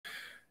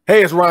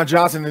Hey, it's Ron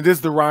Johnson, and this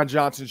is the Ron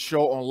Johnson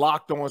Show on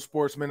Locked On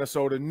Sports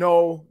Minnesota.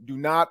 No, do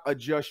not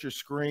adjust your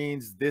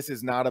screens. This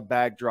is not a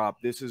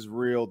backdrop. This is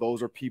real.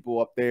 Those are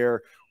people up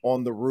there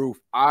on the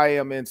roof. I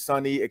am in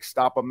sunny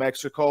Ixtapa,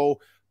 Mexico,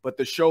 but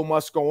the show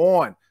must go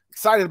on.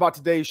 Excited about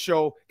today's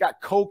show.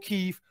 Got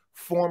Kieft,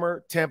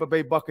 former Tampa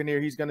Bay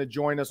Buccaneer. He's going to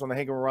join us on the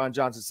Hanging with Ron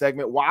Johnson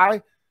segment.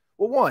 Why?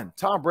 Well, one,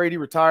 Tom Brady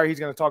retired. He's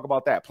going to talk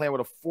about that. Playing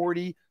with a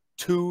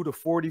 42 to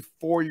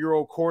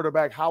 44-year-old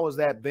quarterback. How has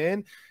that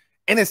been?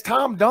 And is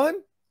Tom done?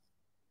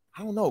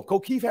 I don't know.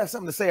 Kieft has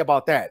something to say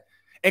about that.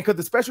 And could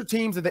the special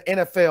teams in the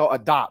NFL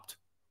adopt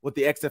what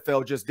the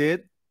XFL just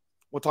did?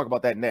 We'll talk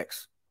about that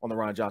next on the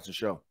Ron Johnson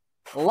Show.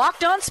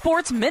 Locked On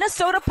Sports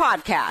Minnesota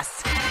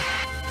Podcast.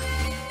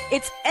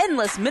 It's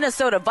endless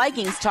Minnesota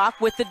Vikings talk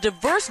with the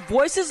diverse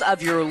voices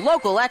of your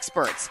local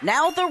experts.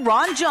 Now the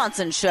Ron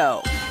Johnson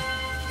Show.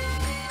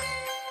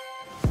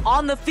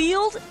 On the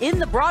field, in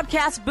the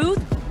broadcast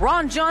booth,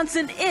 Ron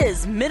Johnson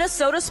is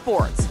Minnesota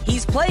sports.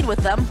 He's played with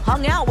them,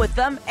 hung out with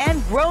them,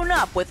 and grown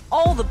up with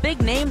all the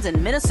big names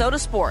in Minnesota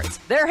sports.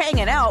 They're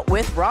hanging out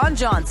with Ron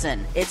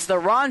Johnson. It's the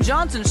Ron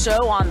Johnson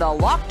Show on the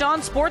Locked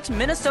On Sports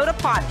Minnesota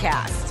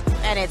podcast.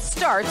 And it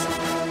starts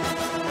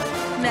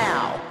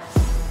now.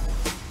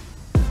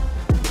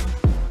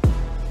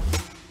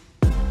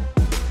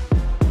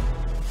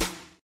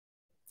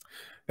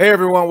 Hey,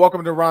 everyone.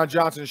 Welcome to the Ron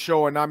Johnson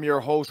Show, and I'm your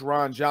host,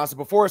 Ron Johnson.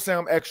 Before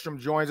Sam Ekstrom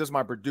joins us,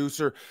 my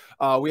producer,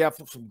 we have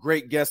some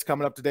great guests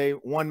coming up today.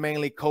 One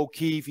mainly,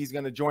 Kieft. He's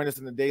going to join us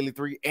in the Daily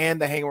 3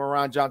 and the Hanging with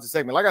Ron Johnson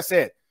segment. Like I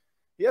said,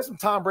 he has some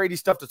Tom Brady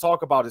stuff to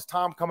talk about. Is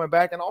Tom coming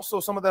back? And also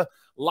some of the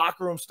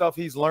locker room stuff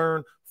he's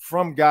learned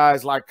from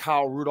guys like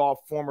Kyle Rudolph,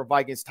 former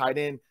Vikings tight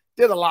end.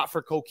 Did a lot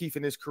for Kieft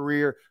in his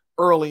career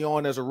early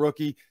on as a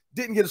rookie.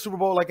 Didn't get a Super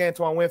Bowl like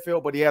Antoine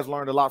Winfield, but he has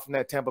learned a lot from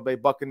that Tampa Bay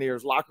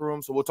Buccaneers locker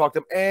room. So we'll talk to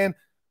him. And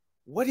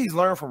what he's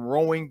learned from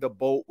rowing the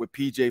boat with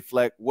PJ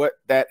Fleck, what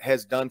that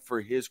has done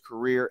for his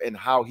career and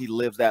how he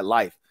lives that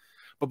life.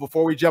 But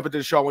before we jump into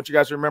the show, I want you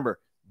guys to remember,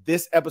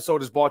 this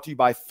episode is brought to you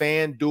by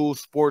FanDuel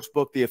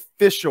Sportsbook, the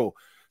official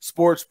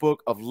sportsbook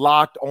of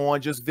Locked On.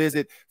 Just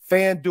visit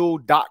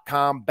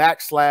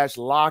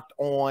FanDuel.com/Locked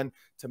On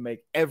to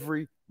make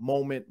every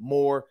moment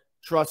more.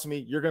 Trust me,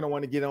 you're going to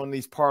want to get on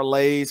these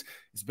parlays.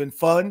 It's been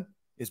fun.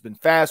 It's been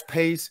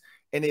fast-paced,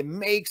 and it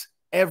makes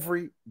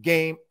every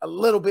game a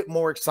little bit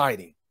more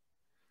exciting.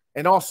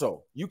 And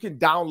also, you can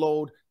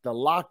download the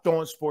Locked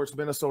On Sports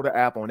Minnesota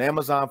app on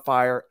Amazon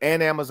Fire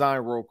and Amazon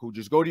Roku.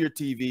 Just go to your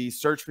TV,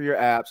 search for your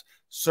apps,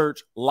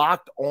 search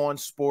Locked On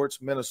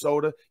Sports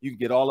Minnesota. You can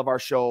get all of our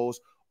shows,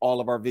 all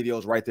of our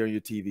videos right there on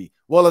your TV.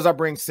 Well, as I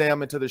bring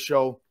Sam into the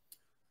show,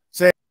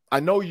 Sam,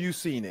 I know you've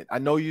seen it. I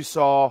know you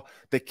saw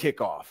the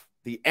kickoff,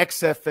 the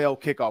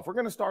XFL kickoff. We're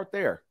going to start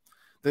there.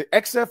 The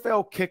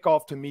XFL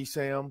kickoff, to me,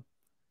 Sam,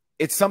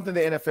 it's something the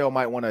NFL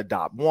might want to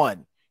adopt.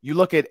 One, you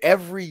look at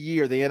every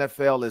year the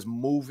NFL is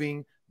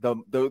moving the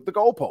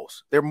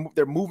goalposts.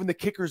 They're moving the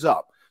kickers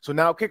up. So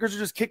now kickers are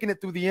just kicking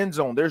it through the end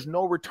zone. There's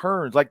no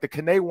returns. Like the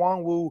Kene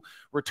Nwangwu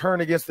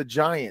return against the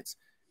Giants.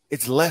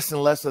 It's less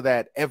and less of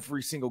that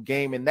every single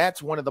game, and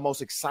that's one of the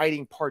most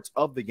exciting parts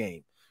of the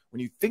game. When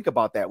you think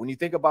about that, when you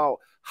think about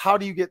how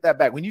do you get that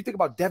back, when you think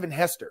about Devin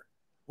Hester,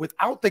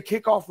 without the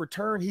kickoff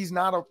return, he's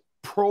not a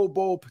Pro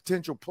Bowl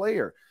potential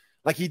player.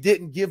 Like, he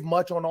didn't give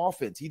much on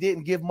offense. He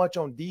didn't give much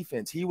on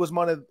defense. He was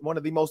one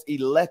of the most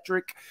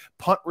electric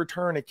punt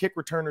return and kick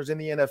returners in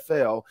the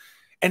NFL,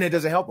 and it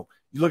doesn't help him.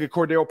 You look at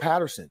Cordero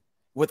Patterson.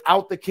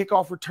 Without the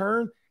kickoff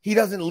return, he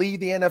doesn't lead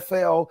the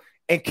NFL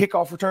and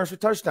kickoff returns for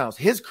touchdowns.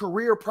 His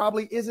career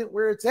probably isn't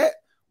where it's at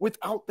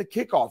without the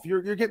kickoff.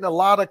 You're getting a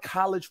lot of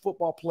college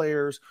football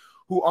players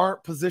who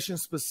aren't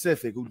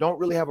position-specific, who don't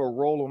really have a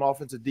role on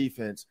offense or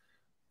defense,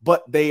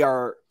 but they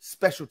are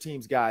special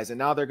teams guys, and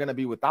now they're going to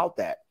be without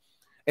that.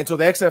 And so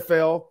the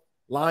XFL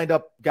lined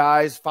up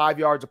guys 5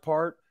 yards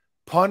apart,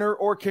 punter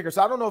or kicker.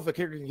 So I don't know if a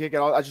kicker can kick it.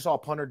 I just saw a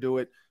punter do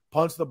it,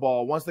 punts the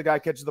ball. Once the guy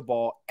catches the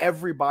ball,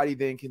 everybody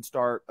then can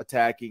start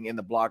attacking, and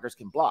the blockers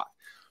can block.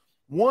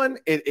 One,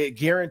 it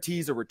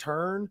guarantees a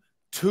return.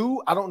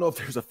 Two, I don't know if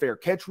there's a fair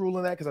catch rule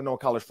in that, because I know in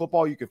college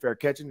football you can fair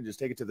catch it and just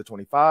take it to the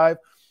 25.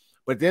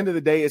 But at the end of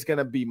the day, it's going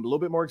to be a little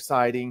bit more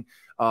exciting,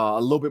 a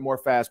little bit more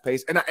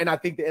fast-paced. And I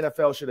think the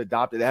NFL should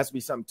adopt it. There has to be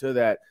something to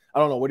that. I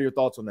don't know. What are your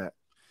thoughts on that?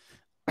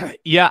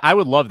 Yeah, I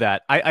would love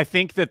that. I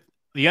think that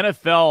the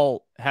NFL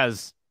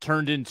has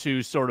turned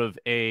into sort of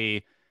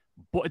it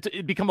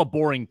become a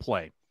boring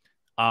play,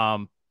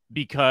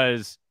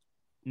 because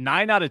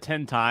 9 out of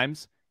 10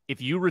 times,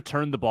 if you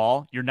return the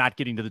ball, you're not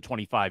getting to the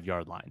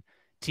 25-yard line.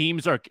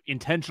 Teams are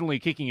intentionally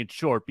kicking it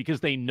short because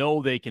they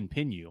know they can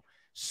pin you.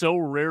 So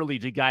rarely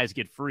do guys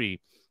get free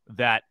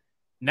that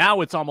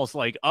now it's almost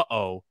like,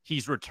 uh-oh,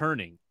 he's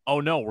returning. Oh,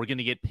 no, we're going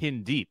to get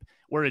pinned deep,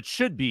 where it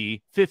should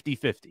be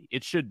 50-50.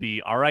 It should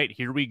be, all right,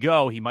 here we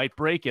go. He might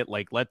break it.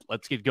 Like,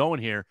 let's get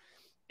going here.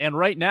 And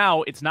right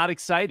now, it's not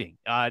exciting.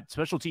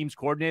 Special teams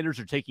coordinators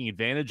are taking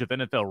advantage of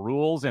NFL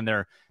rules, and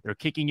they're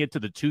kicking it to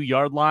the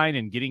 2-yard line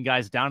and getting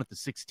guys down at the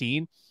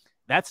 16.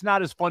 That's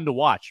not as fun to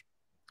watch.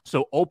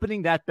 So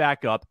opening that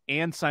back up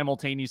and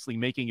simultaneously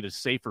making it a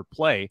safer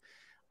play,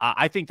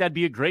 I think that'd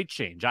be a great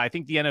change. I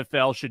think the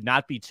NFL should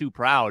not be too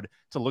proud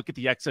to look at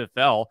the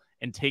XFL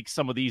and take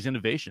some of these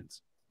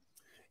innovations.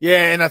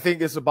 Yeah, and I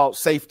think it's about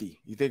safety.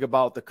 You think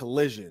about the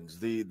collisions,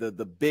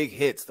 the big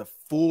hits, the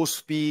full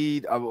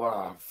speed,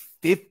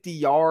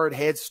 50-yard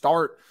head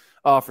start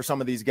for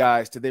some of these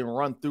guys to then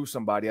run through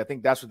somebody. I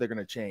think that's what they're going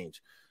to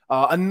change.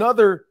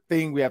 Another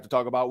thing we have to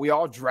talk about, we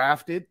all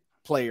drafted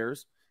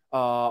players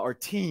or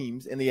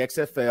teams in the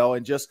XFL,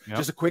 and just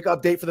a quick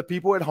update for the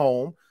people at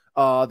home.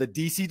 The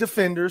DC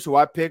Defenders, who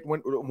I picked,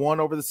 won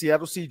over the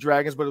Seattle Sea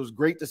Dragons, but it was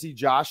great to see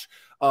Josh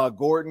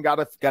Gordon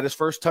got his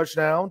first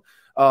touchdown.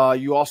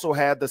 You also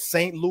had the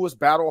St. Louis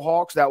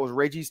Battlehawks, that was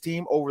Reggie's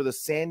team, over the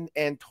San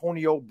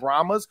Antonio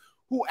Brahmas,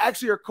 who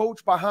actually are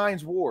coached by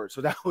Hines Ward.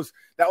 So that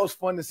was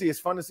fun to see. It's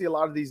fun to see a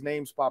lot of these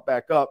names pop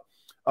back up.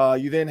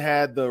 You then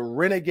had the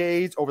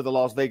Renegades over the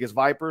Las Vegas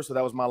Vipers. So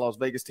that was my Las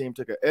Vegas team,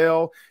 took an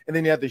L. And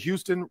then you had the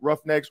Houston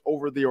Roughnecks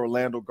over the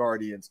Orlando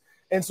Guardians.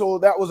 And so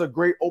that was a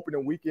great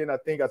opening weekend. I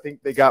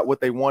think they got what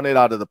they wanted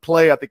out of the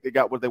play. I think they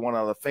got what they wanted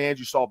out of the fans.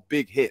 You saw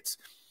big hits.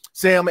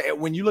 Sam,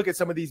 when you look at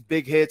some of these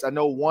big hits, I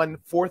know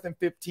 4th and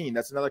 15,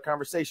 that's another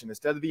conversation.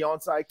 Instead of the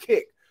onside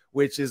kick,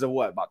 which is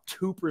about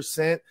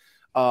 2%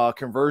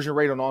 conversion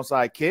rate on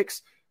onside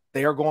kicks,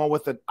 they are going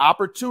with an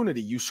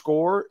opportunity. You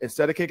score,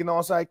 instead of kicking the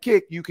onside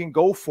kick, you can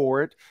go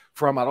for it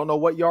from, I don't know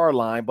what yard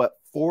line, but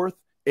 4th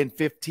and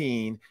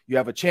 15, you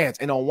have a chance.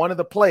 And on one of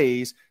the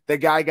plays, the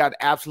guy got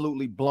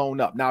absolutely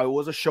blown up. Now, it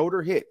was a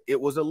shoulder hit.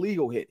 It was a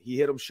legal hit. He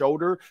hit him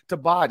shoulder to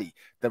body.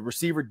 The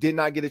receiver did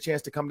not get a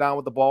chance to come down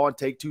with the ball and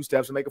take 2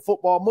 steps and make a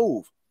football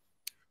move.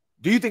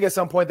 Do you think at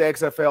some point the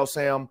XFL,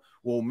 Sam,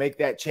 will make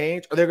that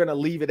change, or they're going to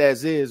leave it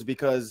as is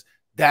because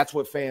that's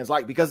what fans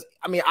like? Because,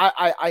 I mean,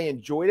 I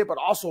enjoyed it, but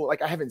also,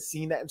 like, I haven't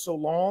seen that in so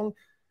long.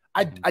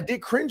 I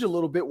did cringe a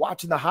little bit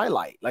watching the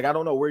highlight. Like, I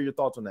don't know. What are your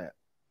thoughts on that?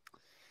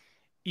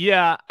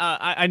 Yeah,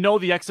 I know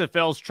the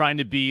XFL is trying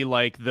to be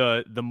like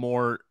the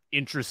more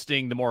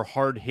interesting, the more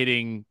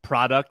hard-hitting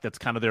product. That's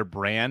kind of their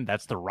brand.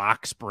 That's the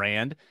Rocks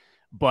brand.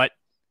 But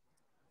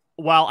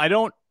while I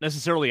don't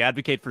necessarily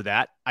advocate for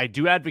that, I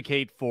do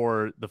advocate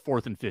for the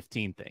 4th and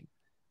 15 thing.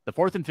 The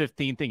 4th and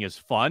 15 thing is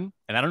fun.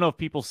 And I don't know if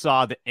people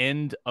saw the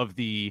end of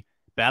the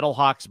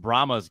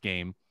Battlehawks-Brahmas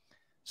game.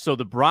 So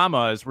the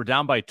Brahmas were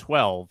down by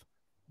 12.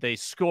 They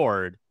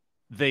scored.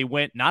 They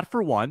went not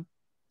for 1,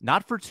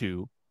 not for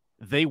 2.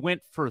 They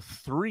went for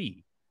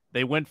 3.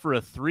 They went for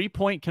a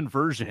 3-point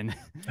conversion,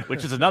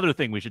 which is another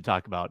thing we should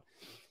talk about.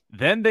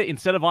 Then they,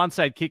 instead of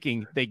onside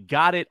kicking, they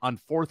got it on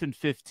 4th and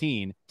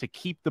 15 to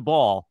keep the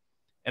ball,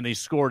 and they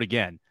scored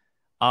again.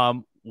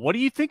 What do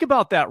you think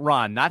about that,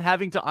 Ron? Not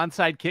having to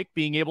onside kick,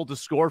 being able to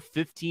score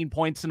 15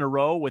 points in a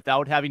row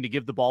without having to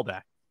give the ball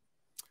back?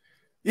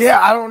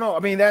 Yeah, I don't know. I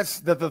mean, that's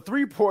the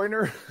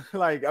 3-pointer.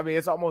 Like, I mean,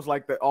 it's almost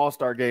like the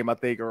All-Star game, I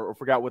think, or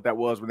forgot what that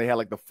was when they had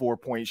like the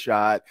 4-point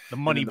shot, the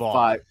money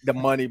ball. The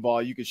money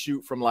ball. You could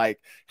shoot from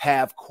like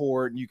half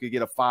court, and you could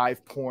get a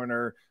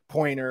 5-pointer,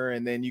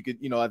 and then you could,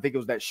 I think it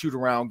was that shoot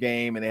around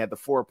game, and they had the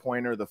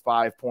 4-pointer, the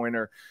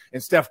 5-pointer,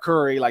 and Steph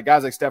Curry, like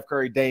guys like Steph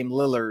Curry, Dame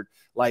Lillard,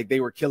 like they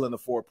were killing the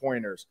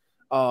 4-pointers.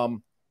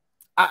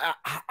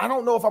 I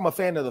don't know if I'm a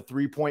fan of the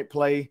 3-point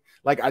play.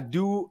 Like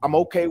I'm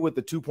okay with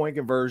the 2-point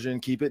conversion,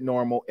 keep it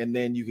normal, and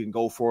then you can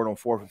go for it on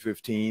 4th and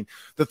 15.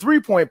 The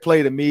 3-point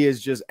play to me is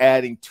just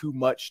adding too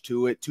much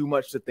to it, too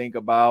much to think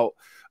about.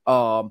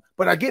 But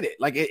I get it.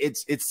 Like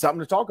it's something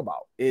to talk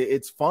about.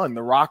 It's fun.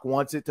 The Rock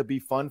wants it to be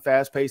fun,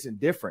 fast paced, and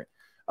different.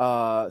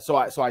 So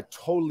I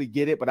totally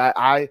get it. But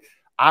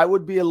I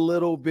would be a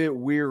little bit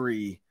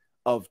weary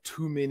of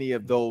too many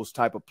of those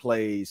type of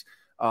plays.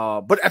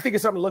 But I think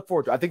it's something to look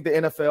forward to. I think the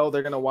NFL,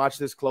 they're going to watch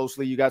this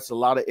closely. You got a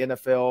lot of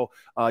NFL.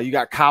 You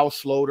got Kyle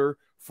Sloter,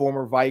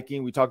 former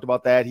Viking. We talked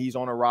about that. He's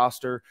on a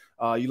roster.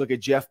 You look at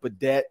Jeff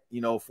Badette,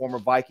 former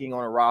Viking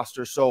on a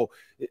roster. So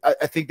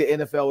I think the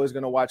NFL is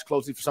going to watch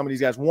closely for some of these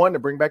guys. 1, to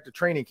bring back the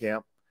training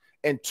camp.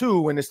 And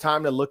 2, when it's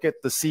time to look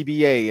at the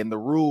CBA and the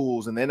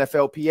rules and the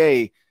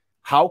NFLPA,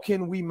 how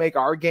can we make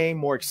our game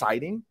more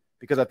exciting?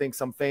 Because I think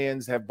some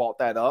fans have bought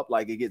that up,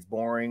 like it gets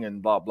boring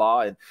and blah,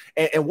 blah.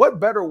 And what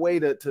better way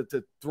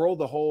to throw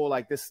the whole,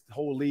 like this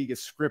whole league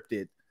is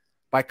scripted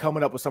by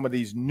coming up with some of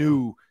these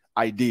new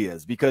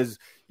ideas, because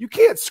you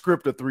can't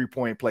script a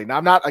 3-point play. Now,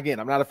 I'm not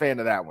a fan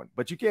of that one,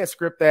 but you can't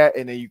script that.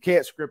 And then you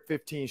can't script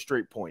 15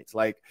 straight points.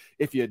 Like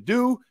if you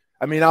do,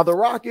 I mean, now The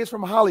Rock is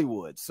from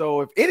Hollywood.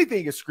 So if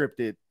anything is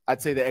scripted,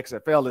 I'd say the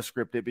XFL is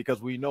scripted,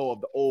 because we know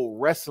of the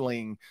old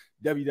wrestling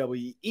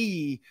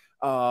WWE,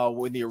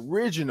 when the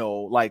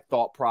original like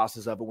thought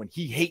process of it, when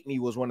He Hate Me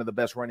was one of the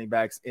best running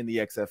backs in the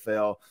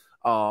XFL.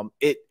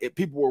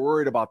 People were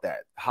worried about that.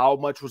 How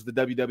much was the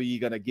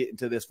WWE going to get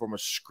into this from a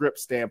script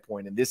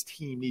standpoint? And this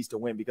team needs to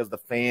win because the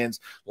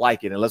fans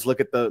like it. And let's look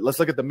at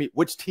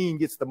which team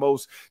gets the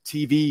most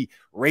TV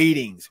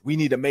ratings. We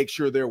need to make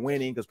sure they're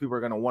winning because people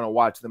are going to want to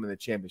watch them in the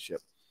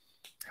championship.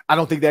 I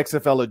don't think the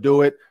XFL will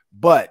do it,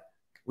 but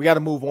We got to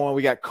move on.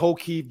 We got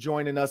Kieft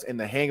joining us in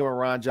the Hanging with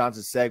Ron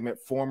Johnson segment,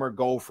 former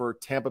Gopher,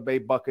 Tampa Bay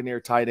Buccaneer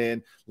tight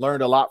end,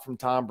 learned a lot from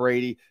Tom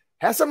Brady.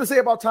 Has something to say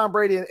about Tom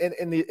Brady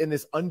in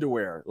this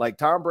underwear. Like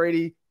Tom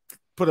Brady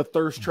put a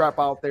thirst trap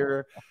out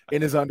there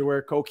in his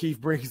underwear. Kieft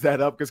brings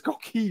that up because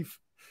Kieft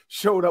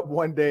showed up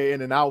one day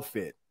in an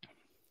outfit.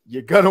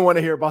 You're going to want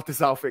to hear about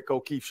this outfit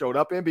Kieft showed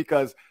up in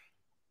because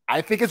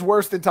I think it's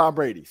worse than Tom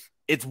Brady's.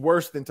 It's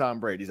worse than Tom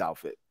Brady's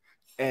outfit.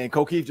 And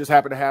Kieft just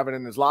happened to have it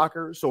in his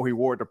locker, so he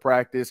wore it to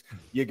practice.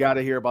 You got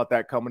to hear about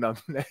that coming up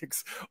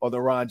next on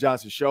the Ron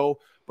Johnson Show.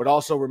 But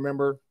also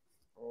remember,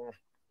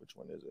 which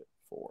one is it?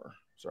 4.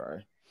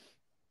 Sorry.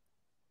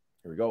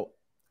 Here we go.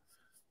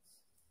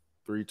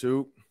 3,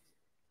 2.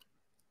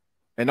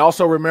 And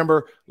also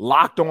remember,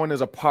 Locked On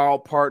is a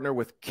proud partner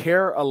with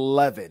Care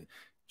 11.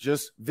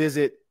 Just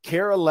visit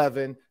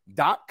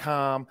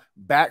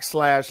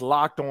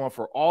care11.com/locked on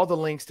for all the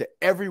links to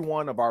every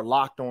one of our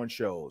Locked On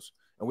shows.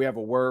 And we have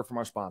a word from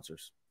our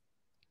sponsors.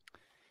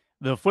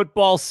 The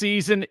football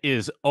season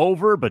is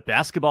over, but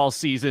basketball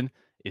season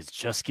is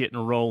just getting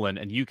rolling.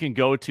 And you can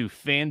go to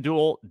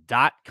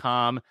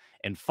FanDuel.com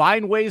and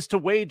find ways to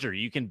wager.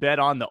 You can bet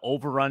on the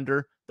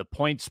over-under, the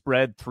point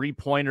spread,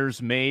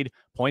 3-pointers made,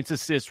 points,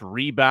 assists,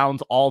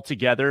 rebounds, all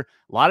together.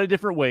 A lot of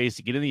different ways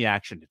to get in the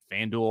action at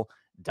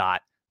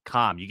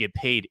FanDuel.com. You get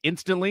paid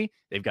instantly.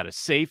 They've got a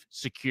safe,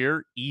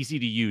 secure,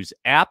 easy-to-use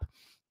app.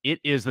 It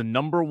is the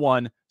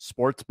 #1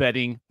 sports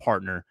betting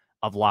partner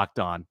of Locked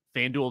On.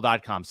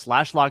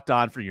 FanDuel.com/Locked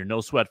On for your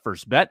no-sweat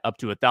first bet, up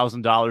to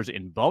 $1,000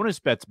 in bonus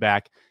bets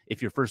back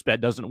if your first bet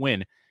doesn't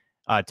win.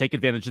 Take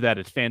advantage of that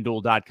at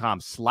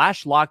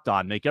FanDuel.com/Locked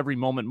On. Make every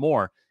moment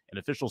more. An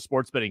official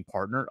sports betting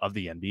partner of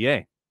the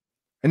NBA.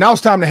 And now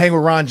it's time to hang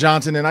with Ron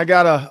Johnson, and I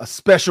got a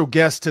special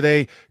guest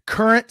today,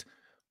 current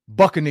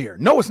Buccaneer.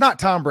 No, it's not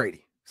Tom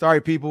Brady.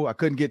 Sorry, people. I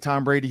couldn't get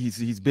Tom Brady.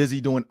 He's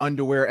busy doing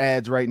underwear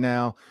ads right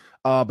now.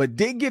 But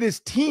did get his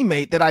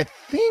teammate that I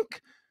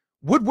think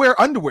would wear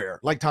underwear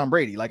like Tom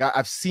Brady. Like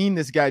I've seen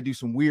this guy do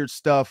some weird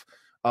stuff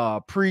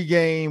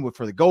pregame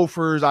for the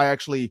Gophers. I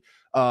actually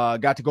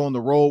got to go on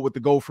the road with the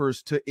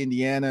Gophers to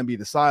Indiana and be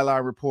the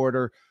sideline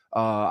reporter.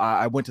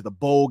 I went to the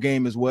bowl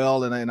game as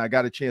well, and I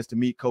got a chance to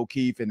meet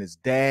Kieft and his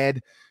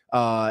dad.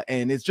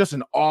 And it's just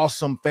an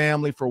awesome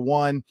family for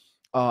one.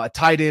 A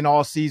tight end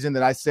all season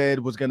that I said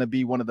was going to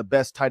be one of the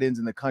best tight ends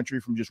in the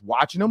country from just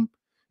watching him.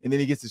 And then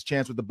he gets his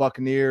chance with the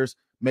Buccaneers,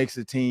 makes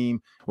the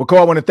team. Well, Cole,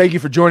 I want to thank you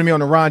for joining me on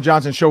the Ron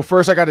Johnson Show.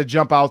 First, I got to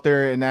jump out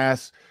there and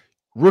ask,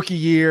 rookie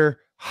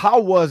year,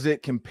 how was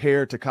it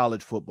compared to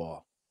college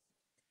football?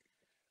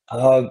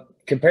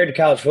 Compared to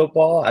college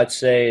football, I'd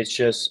say it's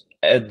just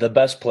the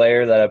best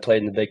player that I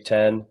played in the Big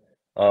Ten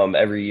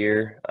every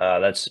year.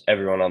 That's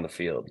everyone on the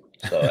field.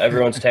 So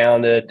everyone's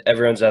talented,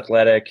 everyone's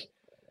athletic.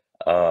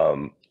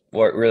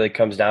 What it really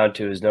comes down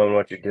to is knowing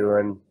what you're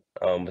doing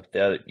with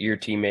your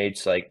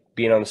teammates, like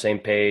being on the same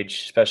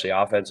page, especially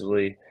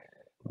offensively.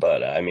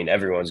 But I mean,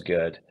 everyone's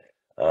good.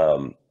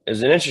 It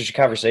was an interesting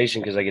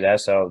conversation because I get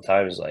asked that all the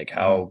time, is like,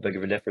 how big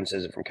of a difference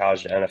is it from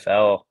college to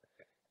NFL?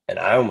 And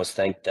I almost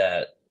think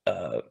that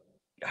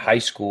high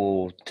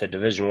school to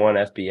Division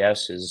I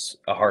FBS is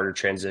a harder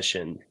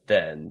transition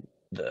than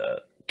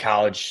the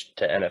college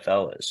to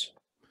NFL is.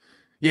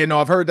 Yeah,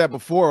 no, I've heard that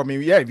before. I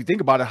mean, yeah, if you think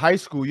about it, high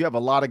school, you have a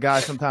lot of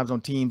guys sometimes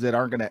on teams that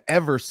aren't going to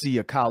ever see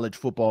a college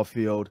football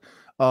field.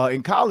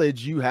 In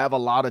college, you have a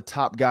lot of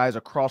top guys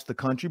across the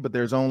country, but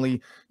there's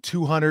only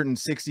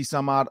 260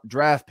 some odd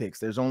draft picks.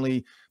 There's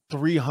only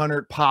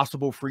 300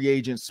 possible free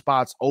agent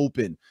spots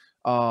open.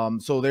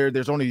 So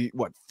there's only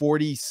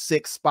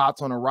 46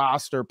 spots on a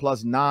roster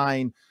plus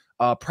 9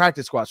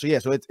 practice squads. So yeah,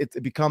 so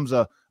it becomes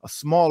a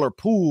smaller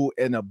pool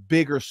and a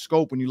bigger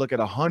scope when you look at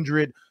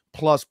 100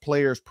 plus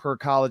players per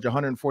college,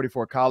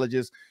 144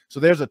 colleges.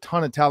 So there's a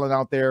ton of talent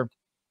out there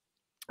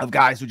of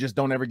guys who just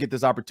don't ever get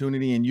this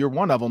opportunity. And you're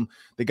one of them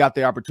that got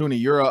the opportunity.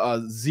 You're a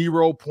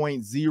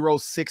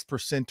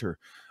 0.06%,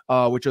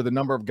 which are the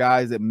number of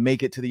guys that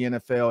make it to the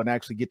NFL and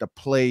actually get to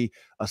play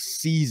a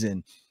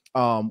season,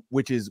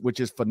 which is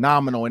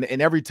phenomenal. And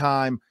every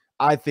time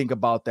I think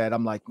about that,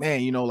 I'm like, man,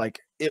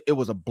 it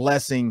was a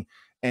blessing.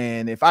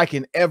 And if I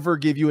can ever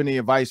give you any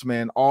advice,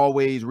 man,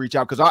 always reach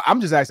out. Because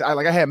I'm just asking,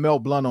 I had Mel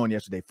Blount on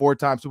yesterday,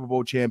 4-time Super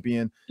Bowl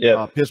champion,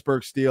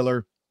 Pittsburgh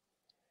Steeler.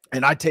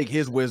 And I take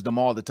his wisdom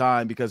all the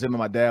time because him and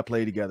my dad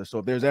play together. So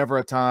if there's ever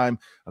a time,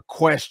 a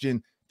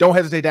question, don't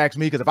hesitate to ask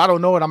me, because if I don't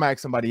know it, I'm going to ask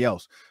somebody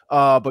else.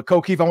 But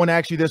Kieft, I want to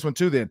ask you this one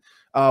too then.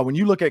 When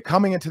you look at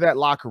coming into that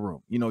locker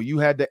room, you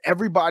had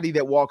everybody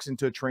that walks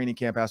into a training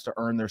camp has to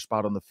earn their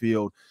spot on the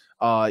field.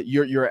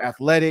 You're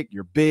athletic,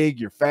 you're big,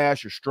 you're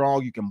fast, you're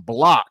strong, you can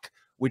block,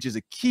 which is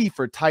a key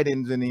for tight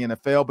ends in the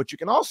NFL, but you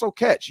can also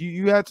catch.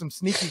 You had some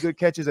sneaky good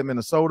catches at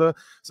Minnesota,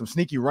 some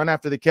sneaky run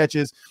after the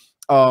catches.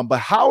 But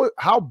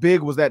how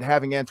big was that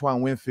having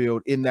Antoine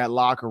Winfield in that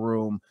locker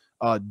room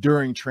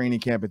during training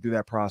camp and through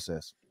that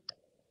process?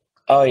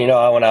 Oh,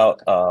 I went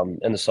out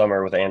in the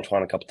summer with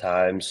Antoine a couple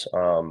times.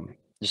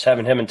 Just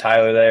having him and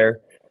Tyler there.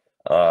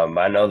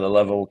 I know the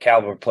level of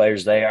caliber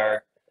players they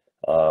are.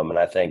 And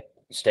I think,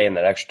 staying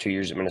that extra 2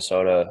 years at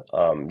Minnesota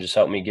just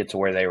helped me get to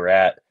where they were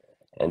at.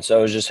 And so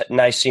it was just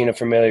nice seeing a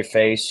familiar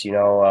face,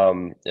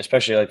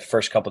 especially like the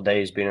first couple of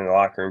days being in the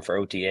locker room for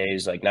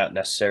OTAs, like not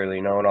necessarily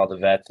knowing all the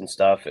vets and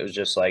stuff. It was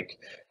just like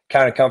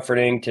kind of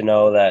comforting to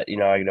know that,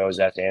 I could always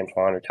ask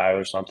Antoine or Tyler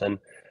or something.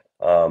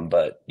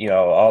 But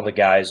all the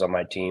guys on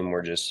my team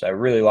were I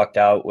really lucked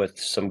out with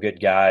some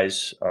good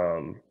guys,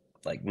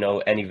 like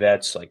any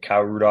vets like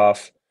Kyle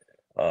Rudolph,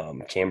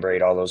 Cam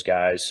Braid, all those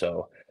guys.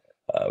 So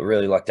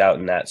really lucked out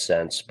in that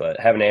sense. But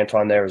having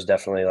Antoine there was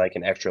definitely like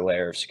an extra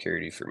layer of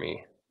security for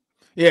me.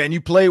 Yeah, and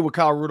you played with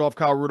Kyle Rudolph.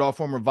 Kyle Rudolph,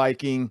 former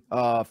Viking,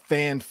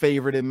 fan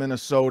favorite in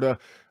Minnesota.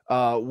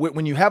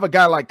 When you have a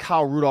guy like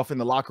Kyle Rudolph in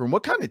the locker room,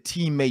 what kind of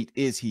teammate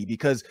is he?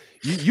 Because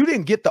you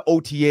didn't get the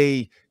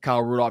OTA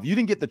Kyle Rudolph. You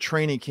didn't get the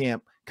training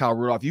camp Kyle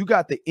Rudolph. You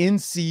got the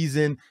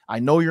in-season, I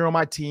know you're on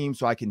my team,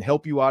 so I can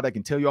help you out. I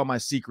can tell you all my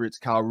secrets,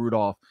 Kyle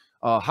Rudolph.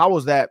 How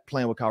was that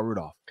playing with Kyle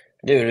Rudolph?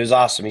 Dude, it was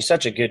awesome. He's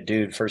such a good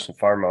dude, first and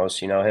foremost.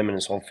 Him and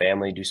his whole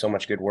family do so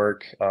much good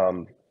work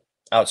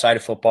outside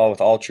of football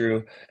with All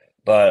True.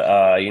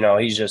 But,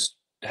 he's just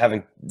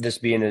having this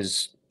being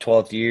his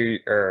 12th year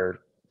or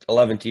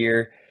 11th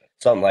year,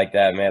 something like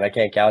that, man. I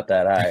can't count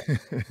that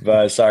high.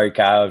 But sorry,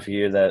 Kyle, if you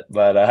hear that.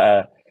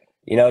 But,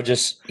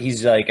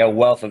 he's like a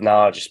wealth of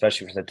knowledge,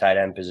 especially for the tight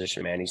end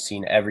position, man. He's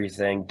seen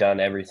everything, done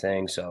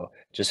everything. So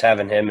just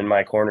having him in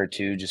my corner,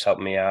 too, just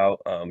helping me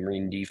out,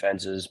 reading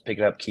defenses,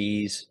 picking up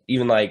keys.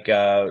 Even like,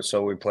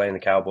 so we're playing the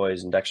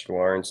Cowboys and Dexter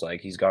Lawrence.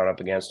 Like, he's gone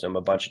up against him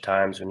a bunch of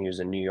times when he was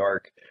in New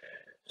York.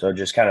 So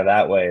just kind of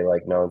that way,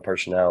 like knowing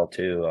personnel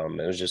too.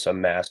 It was just a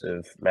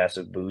massive,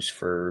 massive boost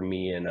for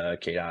me and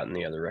Kate Otten,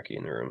 the other rookie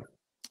in the room.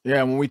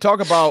 Yeah, when we talk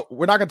about,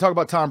 we're not going to talk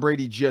about Tom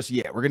Brady just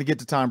yet. We're going to get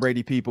to Tom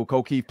Brady, people.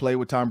 Kieft played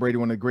with Tom Brady,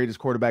 one of the greatest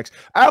quarterbacks.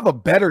 I have a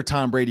better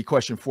Tom Brady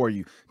question for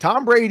you.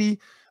 Tom Brady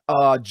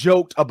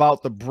joked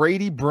about the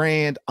Brady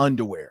brand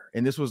underwear.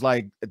 And this was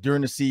like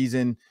during the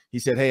season. He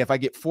said, hey, if I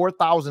get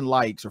 4,000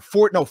 likes or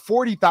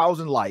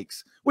 40,000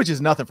 likes, which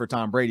is nothing for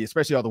Tom Brady,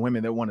 especially all the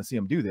women that want to see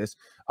him do this.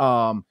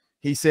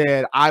 He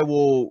said, I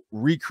will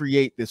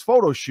recreate this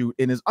photo shoot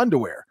in his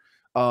underwear.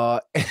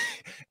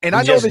 And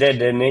I know just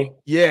didn't he?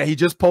 Yeah, he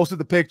just posted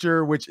the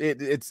picture, which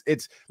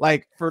it's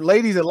like for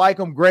ladies that like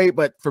him, great,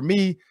 but for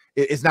me,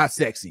 it's not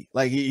sexy.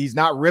 Like he's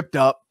not ripped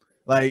up.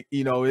 Like,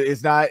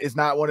 it's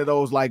not one of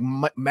those like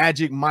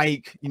Magic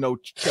Mike,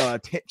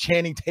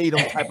 Channing Tatum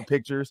type of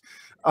pictures.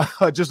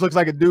 Just looks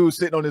like a dude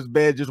sitting on his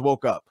bed, just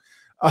woke up.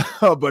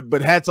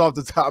 But hats off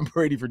to Tom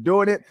Brady for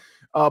doing it.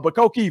 But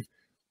Kieft,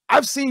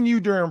 I've seen you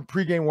during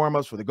pregame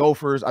warmups for the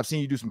Gophers. I've seen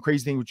you do some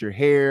crazy things with your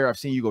hair. I've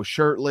seen you go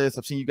shirtless.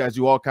 I've seen you guys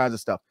do all kinds of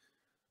stuff.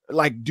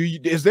 Like,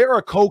 is there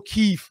a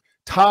Kieft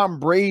Tom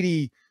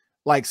Brady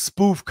like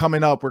spoof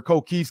coming up where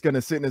Kieft's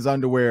gonna sit in his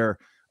underwear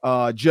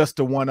just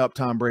to one up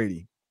Tom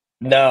Brady?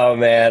 No,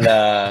 man.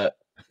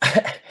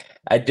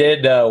 I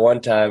did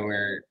one time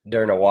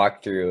during a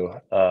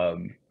walkthrough.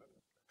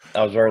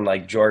 I was wearing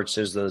like jorts.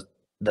 There's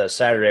the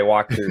Saturday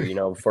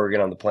walkthrough, before we get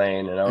on the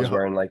plane, and I was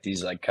wearing like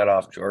these like cut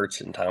off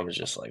jorts, and Tom was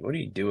just like, "What are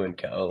you doing,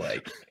 Co?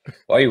 Like,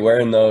 why are you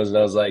wearing those?" And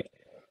I was like,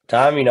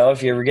 "Tom,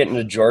 if you ever get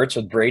into jorts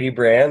with Brady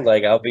brand,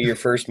 like I'll be your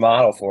first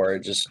model for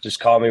it. Just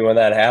call me when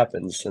that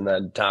happens." And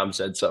then Tom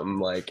said something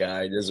like,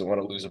 "He doesn't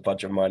want to lose a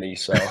bunch of money,"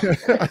 so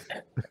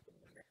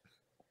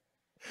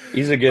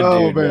he's a good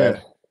dude, man.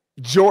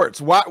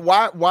 Jorts.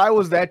 Why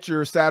was that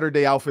your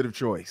Saturday outfit of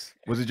choice?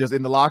 Was it just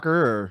in the locker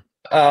or?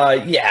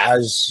 Yeah, I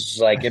was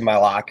like in my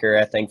locker,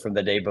 I think from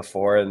the day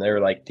before, and they were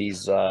like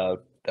these they're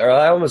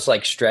almost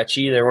like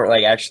stretchy. They weren't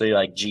like actually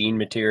like jean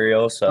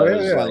material, so it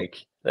was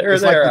like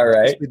they're all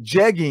right. The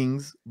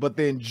jeggings, but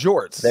then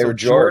jorts. They were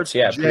jorts,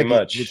 yeah, pretty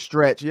much. With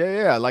stretch,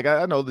 yeah. Like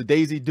I know the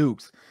Daisy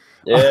Dukes.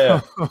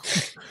 Yeah.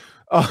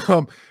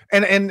 And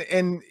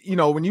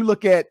when you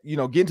look at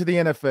getting to the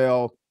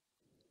NFL,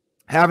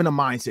 having a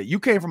mindset, you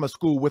came from a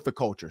school with a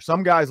culture.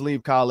 Some guys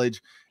leave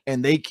college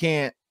and they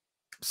can't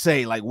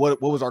say like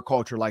what was our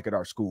culture like at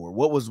our school, or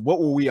what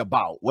were we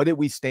about, what did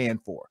we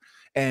stand for?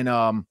 And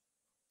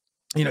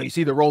you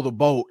see the roll the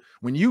boat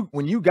when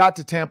you got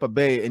to Tampa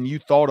Bay and you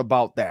thought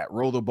about that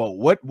roll the boat,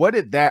 what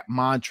did that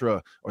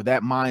mantra or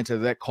that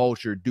mindset, that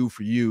culture do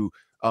for you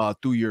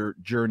through your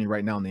journey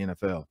right now in the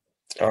NFL?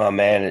 Oh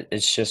man,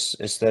 it's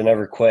the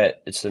never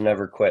quit. It's the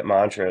never quit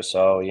mantra.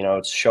 So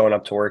it's showing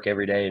up to work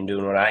every day and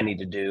doing what I need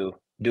to do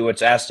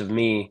what's asked of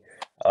me,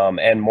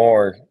 and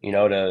more,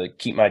 to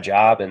keep my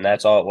job. And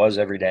that's all it was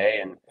every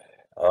day. And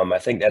I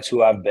think that's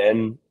who I've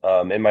been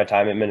in my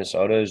time at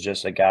Minnesota, is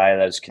just a guy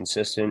that's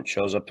consistent,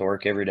 shows up to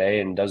work every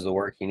day and does the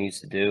work he needs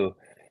to do,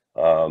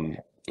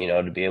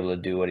 to be able to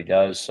do what he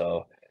does.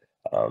 So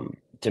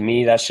to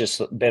me, that's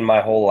just been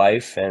my whole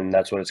life, and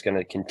that's what it's going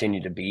to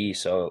continue to be.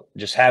 So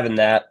just having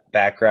that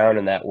background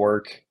and that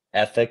work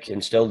ethic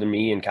instilled in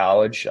me in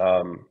college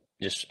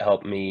just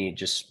helped me,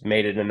 just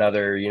made it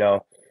another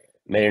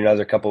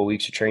couple of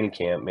weeks of training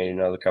camp, made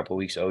another couple of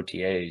weeks of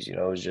OTAs. It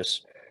was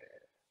just,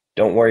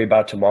 don't worry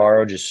about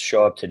tomorrow, just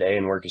show up today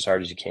and work as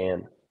hard as you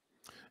can.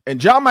 And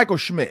John Michael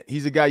Schmidt,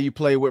 he's a guy you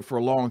played with for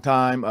a long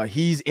time.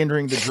 He's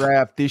entering the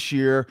draft this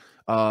year.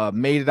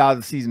 made it out of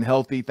the season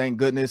healthy, thank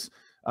goodness.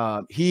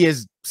 He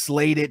is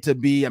slated to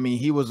be, I mean,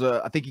 he was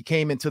I think he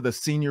came into the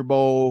Senior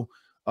Bowl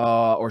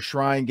or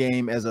Shrine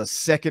Game as a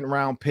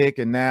second-round pick,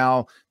 and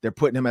now they're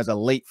putting him as a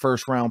late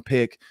first-round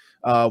pick.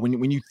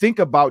 When you think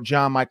about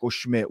John Michael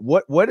Schmidt,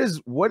 what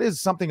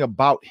is something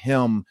about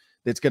him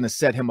that's going to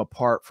set him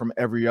apart from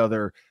every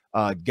other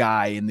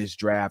guy in this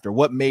draft, or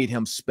what made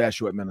him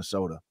special at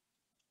Minnesota?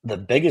 The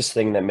biggest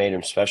thing that made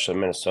him special in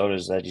Minnesota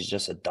is that he's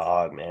just a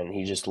dog, man.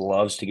 He just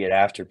loves to get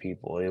after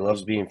people. He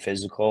loves being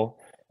physical.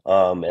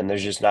 And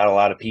there's just not a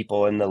lot of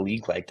people in the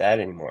league like that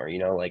anymore. You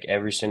know, like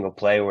every single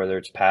play, whether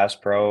it's pass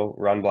pro,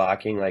 run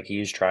blocking, like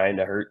he's trying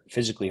to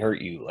physically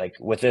hurt you, like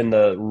within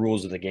the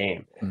rules of the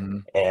game. Mm-hmm.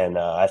 And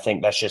I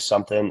think that's just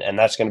something, and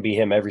that's going to be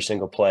him every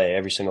single play,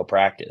 every single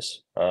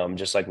practice.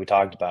 Just like we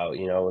talked about,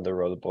 you know, the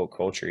row the boat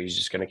culture, he's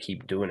just going to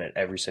keep doing it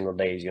every single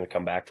day. He's going to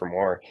come back for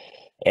more.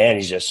 And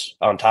he's just,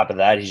 on top of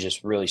that, he's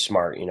just really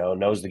smart, you know,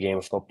 knows the game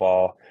of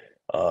football.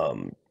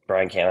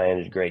 Brian Callahan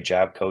did a great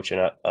job coaching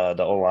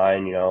the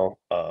O-line, you know,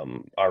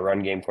 our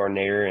run game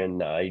coordinator,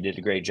 and he did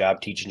a great job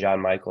teaching John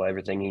Michael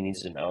everything he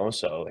needs to know.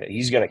 So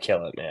he's going to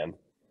kill it, man.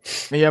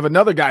 And you have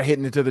another guy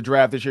hitting into the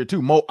draft this year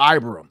too, Mo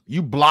Ibrahim.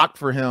 You blocked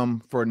for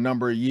him for a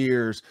number of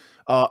years.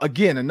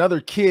 Again, another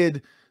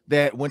kid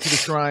that went to the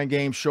Shrine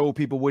Game, showed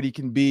people what he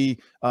can be.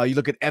 You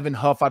look at Evan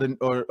Huff out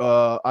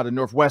of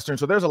Northwestern.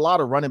 So there's a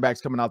lot of running backs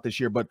coming out this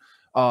year. But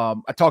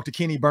I talked to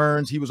Kenny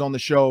Burns. He was on the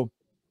show.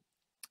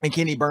 And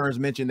Kenny Burns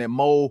mentioned that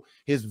Mo,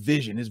 his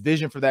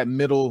vision for that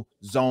middle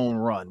zone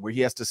run where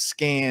he has to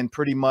scan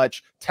pretty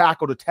much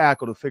tackle to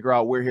tackle to figure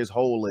out where his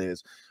hole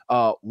is.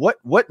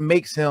 What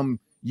makes him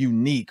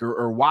unique,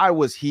 or why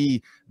was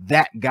he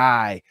that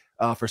guy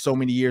for so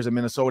many years in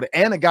Minnesota,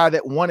 and a guy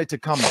that wanted to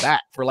come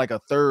back for like a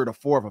third, a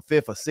fourth, a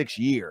fifth, a sixth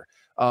year,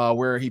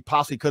 where he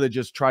possibly could have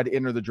just tried to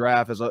enter the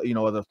draft as a, you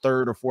know, as a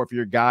third or fourth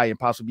year guy and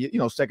possibly, you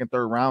know, second,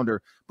 third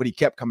rounder, but he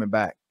kept coming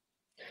back.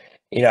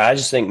 You know, I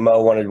just think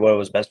Mo wanted what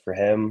was best for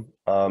him.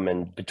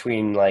 And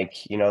between,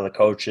 like, you know, the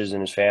coaches and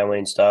his family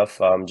and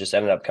stuff, just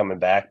ended up coming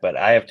back. But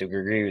I have to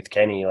agree with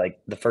Kenny. Like,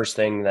 the first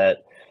thing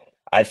that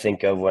I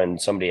think of when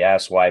somebody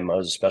asks why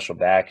Mo's a special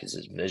back is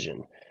his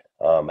vision.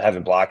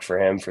 Having blocked for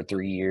him for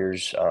 3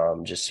 years,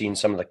 just seeing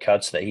some of the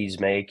cuts that he's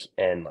make,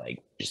 and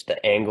like just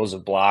the angles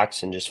of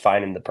blocks and just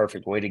finding the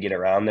perfect way to get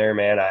around there,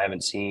 man. I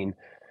haven't seen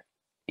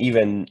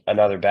even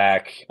another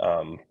back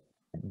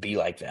be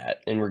like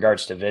that in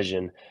regards to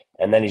vision.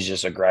 And then he's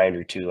just a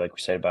grinder too, like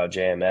we said about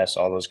JMS,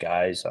 all those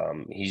guys.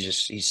 He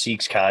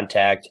seeks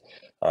contact.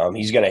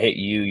 He's going to hit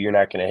you. You're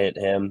not going to hit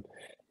him.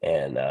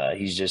 And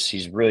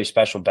he's really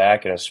special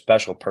back and a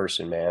special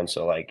person, man.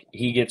 So like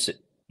he gets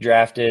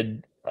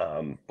drafted.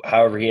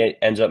 However he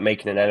ends up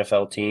making an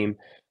NFL team,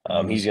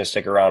 he's going to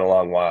stick around a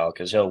long while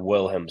because he'll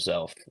will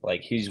himself. Like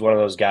he's one of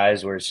those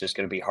guys where it's just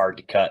going to be hard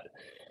to cut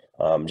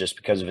just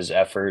because of his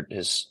effort,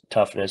 his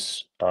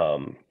toughness,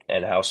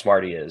 and how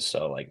smart he is.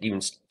 So like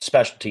even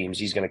special teams,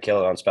 he's going to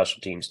kill it on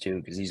special teams too,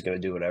 because he's going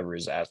to do whatever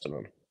is asked of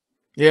him.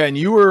 Yeah. And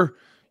you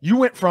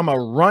went from a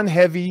run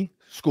heavy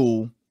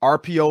school,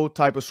 RPO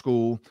type of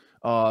school,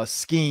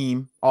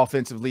 scheme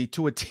offensively,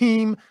 to a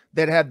team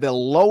that had the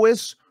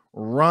lowest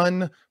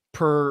run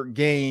per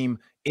game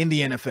in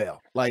the NFL.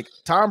 Like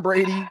Tom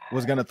Brady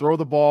was going to throw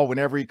the ball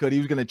whenever he could. He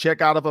was going to check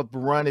out of a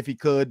run if he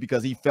could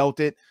because he felt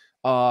it.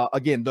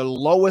 Again, the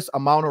lowest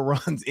amount of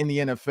runs in the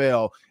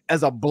NFL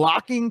as a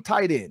blocking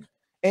tight end,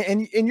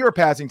 and you're a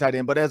passing tight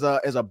end, but as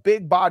a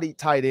big body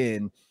tight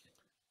end,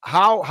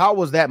 how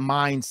was that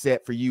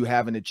mindset for you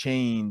having to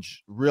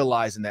change,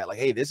 realizing that like,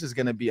 hey, this is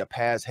going to be a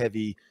pass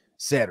heavy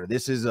setter.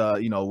 This is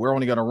you know, we're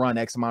only going to run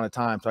X amount of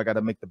time, so I got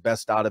to make the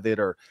best out of it,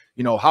 or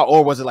you know,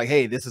 or was it like,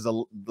 hey, this is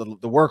the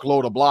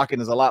workload of blocking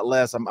is a lot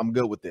less. I'm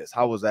good with this.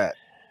 How was that?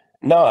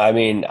 No, I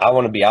mean, I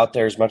want to be out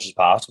there as much as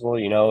possible.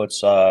 You know,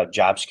 it's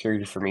job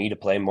security for me to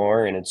play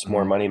more, and it's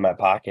more money in my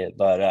pocket.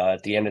 But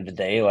at the end of the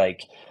day,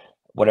 like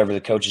whatever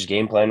the coach's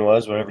game plan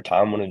was, whatever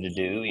Tom wanted to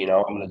do, you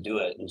know, I'm going to do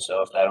it. And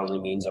so if that only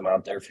means I'm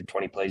out there for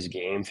 20 plays a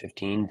game,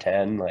 15,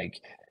 10,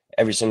 like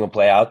every single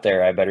play out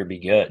there, I better be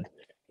good.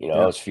 You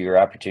know, it's fewer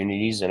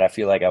opportunities, and I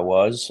feel like I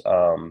was.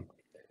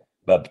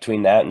 But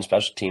between that and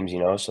special teams, you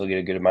know, still get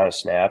a good amount of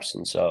snaps.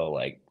 And so,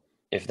 like,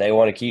 if they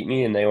want to keep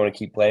me and they want to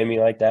keep playing me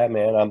like that,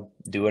 man, I'll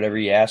do whatever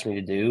you ask me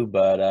to do.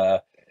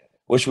 But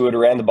wish we would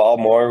have ran the ball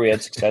more. We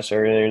had success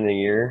earlier in the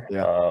year.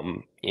 Yeah.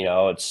 You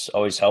know, it's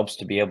always helps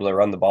to be able to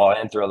run the ball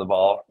and throw the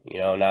ball, you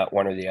know, not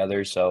one or the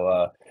other.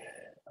 So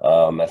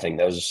I think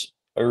there's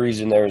a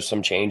reason there was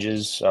some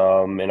changes in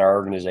our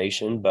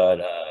organization. But,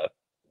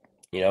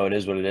 you know, it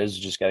is what it is.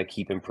 Just got to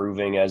keep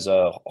improving as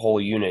a whole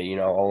unit, you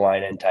know,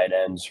 O-line and tight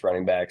ends,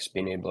 running backs,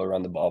 being able to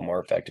run the ball more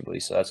effectively.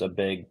 So that's a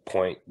big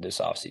point this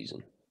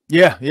offseason.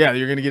 Yeah,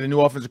 you're going to get a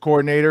new offensive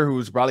coordinator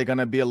who's probably going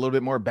to be a little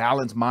bit more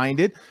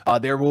balanced-minded.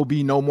 There will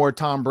be no more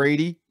Tom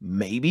Brady,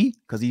 maybe,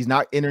 because he's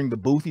not entering the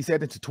booth, he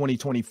said, into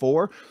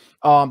 2024.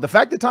 The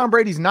fact that Tom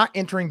Brady's not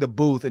entering the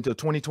booth until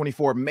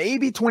 2024,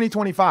 maybe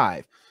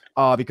 2025,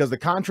 because the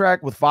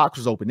contract with Fox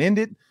was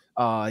open-ended.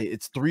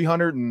 It's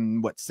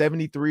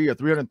 373 or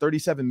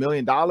 $337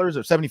 million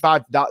or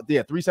 75.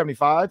 Yeah,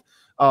 375.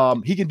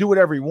 He can do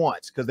whatever he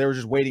wants because they were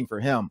just waiting for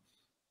him.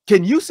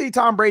 Can you see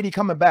Tom Brady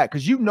coming back?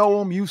 Because you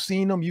know him, you've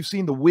seen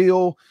the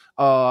wheel.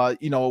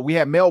 We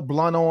had Mel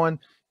Blunt on,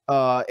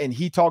 and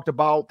he talked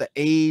about the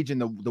age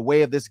and the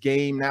way of this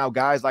game now.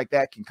 Guys like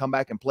that can come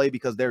back and play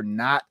because they're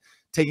not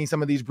taking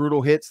some of these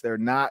brutal hits. They're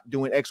not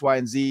doing X, Y,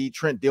 and Z.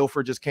 Trent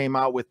Dilfer just came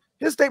out with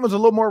his statement was a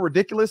little more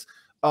ridiculous.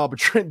 But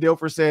Trent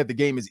Dilfer said the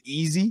game is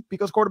easy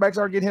because quarterbacks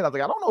aren't getting hit. I was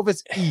like, I don't know if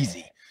it's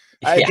easy.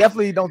 I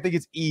definitely don't think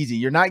it's easy.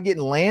 You're not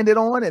getting landed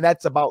on, and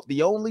that's about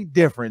the only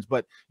difference.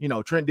 But,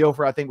 Trent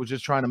Dilfer, I think, was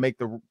just trying to make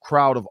the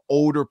crowd of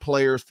older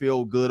players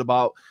feel good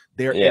about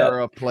their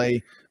era of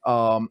play.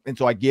 And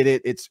so I get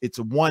it. It's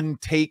one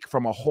take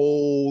from a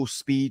whole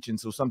speech, and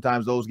so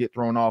sometimes those get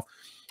thrown off.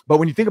 But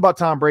when you think about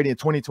Tom Brady in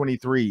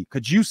 2023,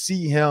 could you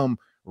see him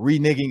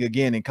reneging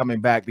again and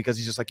coming back because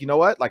he's just like, you know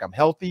what? Like, I'm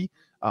healthy.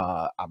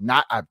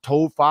 I've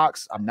told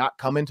Fox I'm not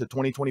coming to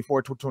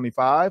 2024,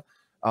 2025.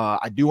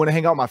 I do want to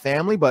hang out with my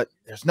family, but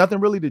there's nothing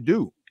really to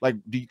do. Like,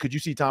 could you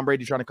see Tom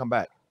Brady trying to come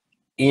back?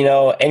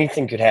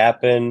 Anything could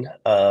happen.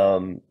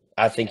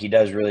 I think he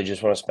does really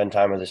just want to spend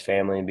time with his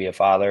family and be a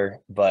father.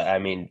 But I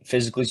mean,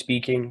 physically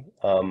speaking,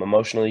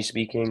 emotionally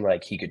speaking,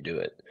 like, he could do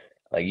it.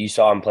 Like, you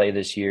saw him play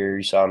this year.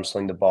 You saw him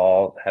sling the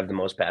ball, have the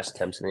most pass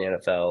attempts in the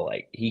NFL.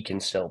 Like, he can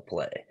still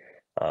play.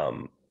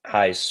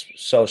 He's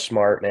so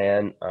smart,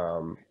 man.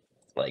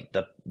 Like,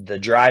 the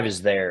drive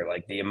is there.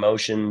 Like, the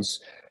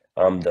emotions,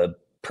 the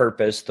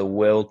purpose, the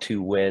will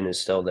to win is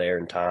still there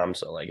in Tom.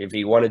 So, like, if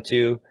he wanted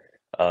to,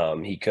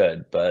 he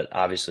could. But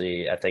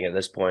obviously, I think at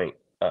this point,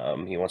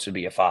 he wants to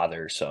be a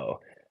father. So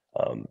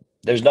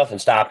there's nothing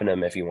stopping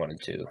him if he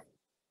wanted to.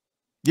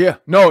 Yeah,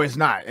 no, it's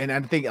not. And I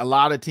think a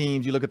lot of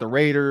teams, you look at the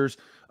Raiders,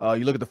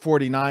 you look at the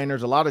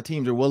 49ers, a lot of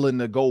teams are willing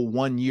to go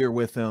 1 year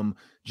with him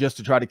just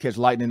to try to catch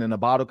lightning in a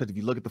bottle. Because if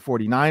you look at the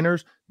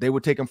 49ers, they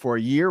would take him for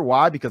a year.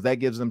 Why? Because that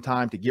gives them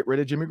time to get rid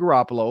of Jimmy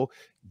Garoppolo,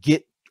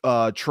 get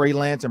Trey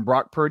Lance and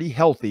Brock Purdy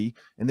healthy.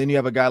 And then you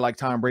have a guy like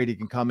Tom Brady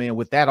can come in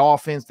with that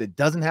offense that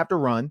doesn't have to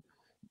run,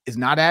 is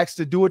not asked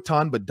to do a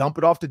ton, but dump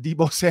it off to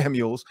Deebo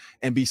Samuels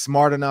and be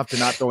smart enough to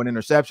not throw an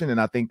interception.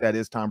 And I think that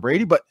is Tom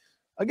Brady. But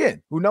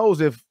again, who knows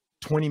if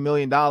 $20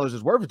 million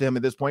is worth it to him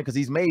at this point, because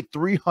he's made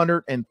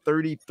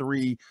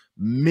 $333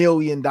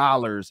 million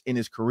in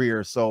his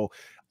career. So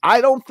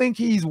I don't think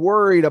he's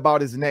worried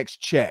about his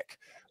next check.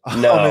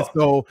 No.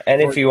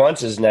 If he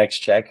wants his next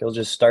check, he'll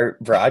just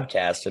start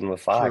broadcasting with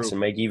Fox and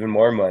make even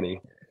more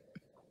money.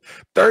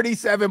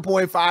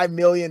 $37.5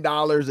 million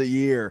a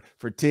year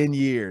for 10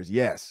 years.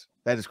 Yes,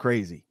 that is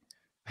crazy.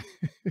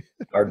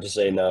 Hard to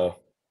say no.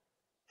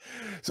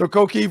 So,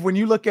 Kieft, when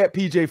you look at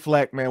PJ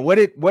Fleck, man, what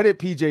did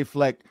PJ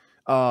Fleck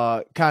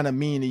kind of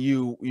mean to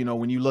you?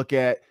 When you look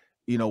at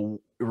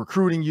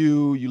recruiting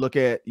you look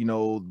at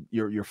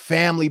your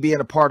family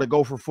being a part of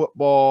Gopher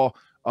football.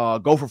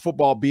 Gopher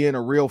football being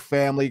a real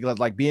family,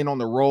 like being on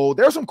the road.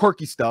 There's some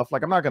quirky stuff.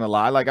 Like, I'm not gonna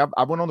lie. Like,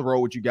 I went on the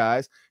road with you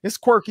guys. It's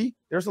quirky.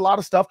 There's a lot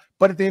of stuff,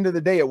 but at the end of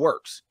the day, it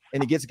works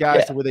and it gets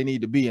guys to where they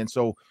need to be. And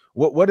so,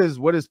 what does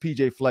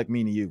PJ Fleck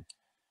mean to you?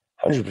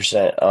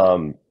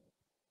 100%.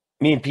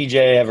 Me and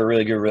PJ have a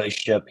really good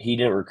relationship. He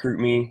didn't recruit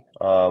me.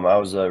 I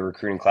was a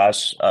recruiting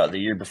class the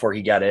year before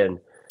he got in.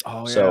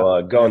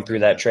 So going through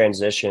that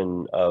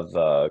transition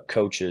of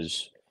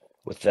coaches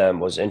with them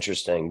was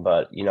interesting.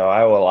 But,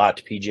 I owe a lot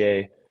to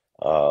PJ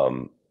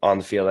on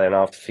the field and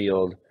off the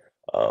field.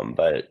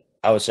 But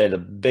I would say the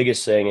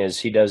biggest thing is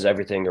he does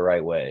everything the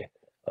right way.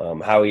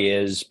 How he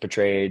is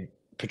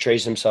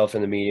portrays himself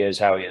in the media is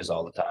how he is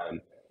all the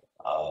time.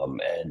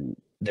 And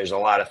there's a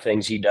lot of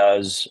things he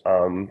does,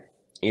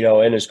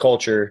 in his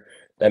culture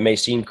that may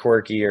seem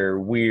quirky or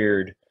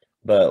weird.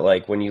 But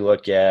like when you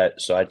look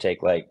at, so I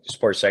take like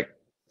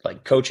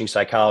coaching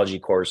psychology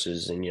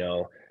courses, and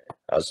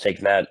I was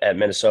taking that at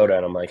Minnesota,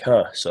 and I'm like,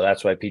 so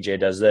that's why PJ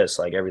does this.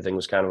 Like, everything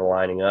was kind of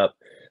lining up.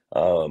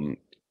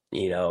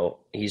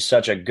 He's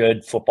such a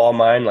good football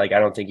mind. Like, I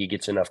don't think he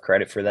gets enough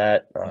credit for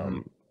that.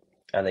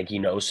 I think he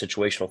knows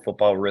situational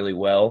football really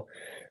well.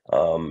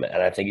 And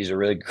I think he's a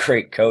really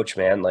great coach,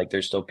 man. Like,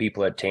 there's still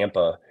people at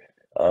Tampa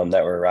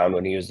that were around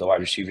when he was the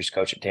wide receivers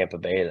coach at Tampa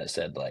Bay that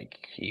said,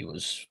 like, he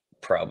was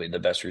probably the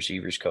best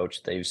receivers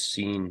coach they've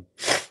seen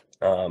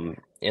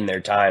in their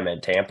time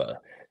at Tampa.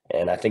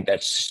 And I think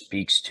that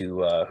speaks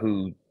to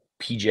who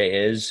PJ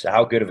is,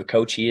 how good of a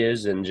coach he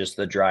is, and just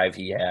the drive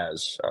he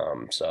has.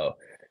 So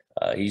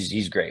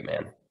he's great,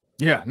 man.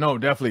 Yeah, no,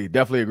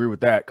 definitely agree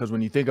with that. Because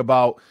when you think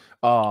about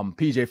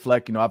PJ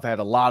Fleck, I've had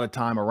a lot of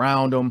time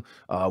around him.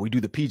 We do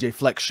the PJ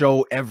Fleck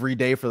show every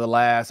day for the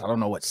last,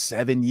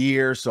 7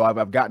 years. So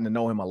I've gotten to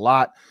know him a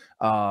lot.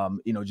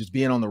 Just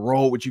being on the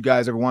road with you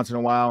guys every once in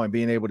a while and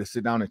being able to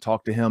sit down and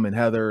talk to him and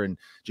Heather and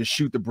just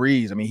shoot the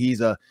breeze. I mean,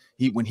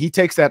 when he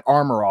takes that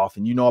armor off,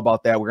 and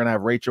about that, we're going to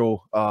have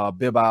Rachel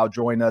Bibau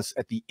join us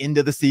at the end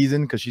of the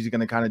season, because she's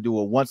going to kind of do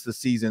a once the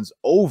season's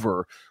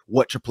over,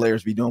 what your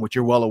players be doing, which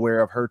you're well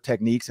aware of her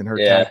techniques and her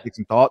tactics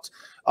and thoughts.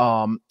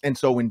 And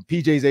so when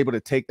PJ is able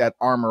to take that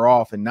armor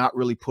off and not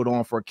really put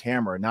on for a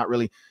camera, not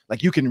really,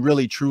 like, you can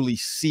really truly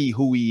see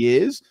who he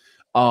is.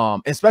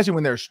 Especially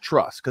when there's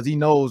trust, because he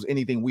knows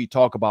anything we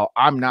talk about,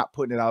 I'm not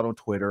putting it out on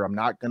Twitter. I'm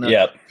not going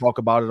to talk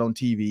about it on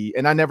TV.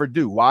 And I never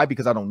do. Why?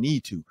 Because I don't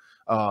need to.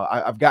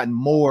 I've gotten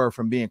more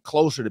from being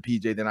closer to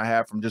PJ than I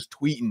have from just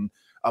tweeting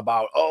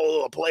about,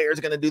 a player's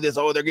going to do this.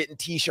 They're getting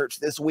T-shirts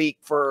this week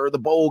for the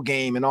bowl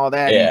game and all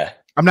that. Yeah. And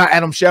I'm not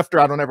Adam Schefter.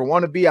 I don't ever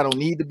want to be. I don't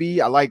need to be.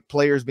 I like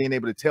players being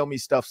able to tell me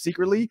stuff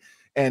secretly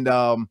and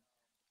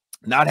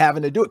not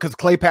having to do it. Because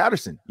Clay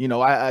Patterson, you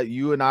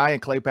and I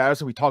and Clay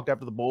Patterson, we talked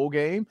after the bowl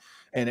game.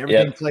 And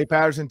everything Clay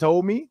Patterson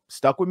told me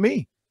stuck with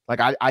me. Like,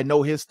 I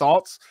know his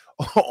thoughts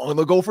on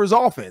the Gophers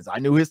offense. I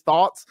knew his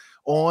thoughts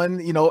on,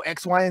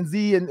 X, Y, and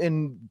Z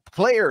and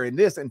player and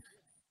this. And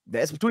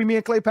that's between me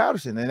and Clay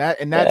Patterson. And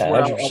that's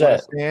where I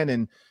stand.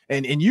 And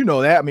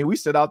that. I mean, we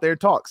sit out there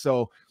and talk.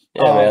 So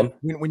man.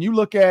 When you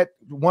look at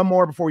one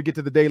more before we get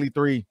to the Daily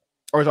 3,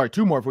 or sorry,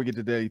 two more before we get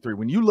to the Daily 3,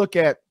 when you look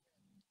at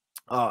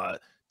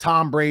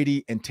Tom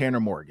Brady and Tanner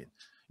Morgan,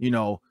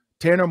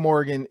 Tanner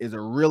Morgan is a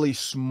really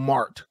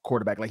smart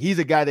quarterback. Like, he's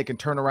a guy that can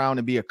turn around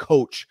and be a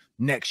coach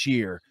next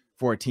year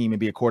for a team and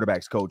be a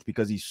quarterback's coach,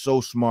 because he's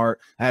so smart.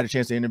 I had a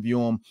chance to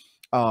interview him,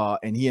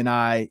 and he and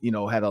I,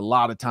 had a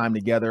lot of time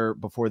together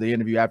before the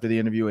interview, after the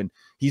interview, and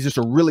he's just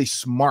a really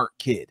smart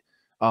kid.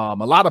 A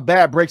lot of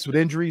bad breaks with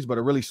injuries, but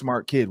a really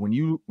smart kid. When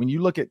you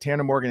look at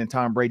Tanner Morgan and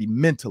Tom Brady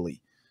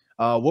mentally,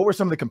 what were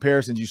some of the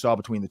comparisons you saw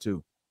between the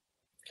two?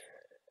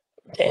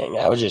 Dang,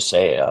 I would just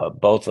say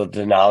both of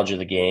the knowledge of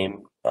the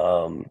game,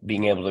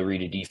 being able to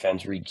read a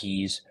defense, read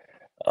keys.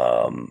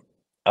 I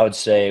would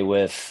say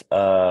with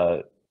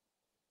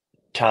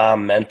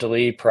Tom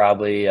mentally,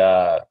 probably,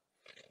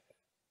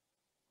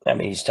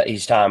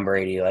 he's Tom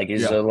Brady. Like,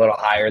 he's a little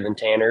higher than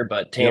Tanner,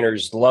 but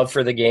Tanner's love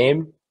for the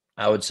game,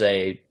 I would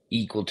say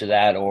equal to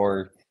that,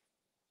 or,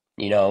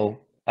 I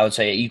would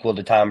say equal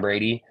to Tom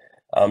Brady,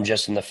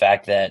 just in the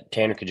fact that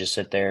Tanner could just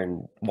sit there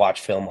and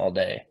watch film all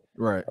day.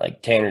 Right.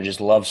 Like, Tanner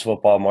just loves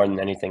football more than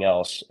anything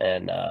else.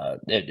 And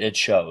it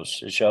shows.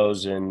 It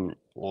shows in,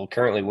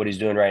 currently what he's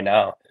doing right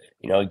now.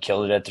 He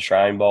killed it at the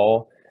Shrine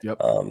Bowl,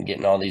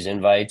 getting all these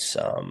invites.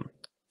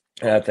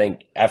 And I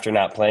think after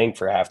not playing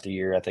for half the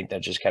year, I think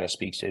that just kind of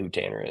speaks to who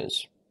Tanner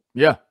is.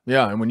 Yeah.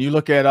 Yeah. And when you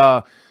look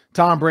at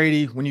Tom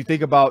Brady, when you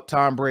think about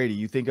Tom Brady,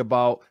 you think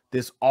about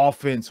this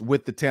offense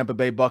with the Tampa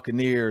Bay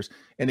Buccaneers.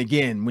 And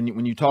again,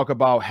 when you talk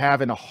about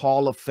having a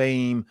Hall of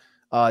Fame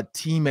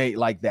teammate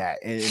like that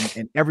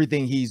and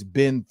everything he's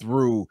been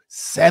through,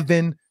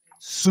 7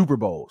 Super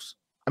Bowls.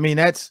 I mean,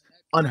 that's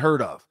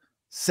unheard of.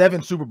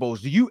 7 Super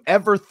Bowls. Do you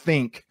ever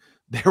think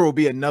there will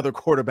be another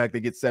quarterback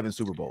that gets 7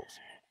 Super Bowls?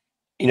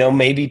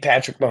 Maybe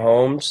Patrick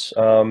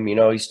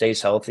Mahomes. He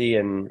stays healthy,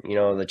 and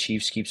the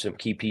Chiefs keep some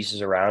key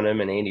pieces around him,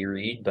 and Andy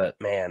Reid. But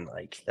man,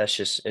 like,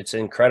 it's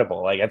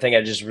incredible. Like, I think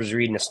I just was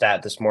reading a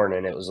stat this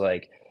morning. It was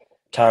like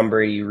Tom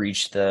Brady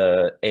reached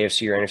the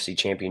AFC or NFC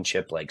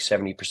championship like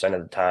 70%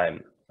 of the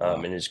time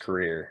in his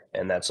career.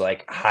 And that's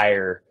like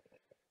higher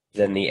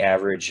than the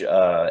average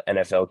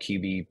NFL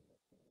QB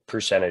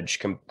percentage,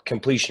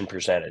 completion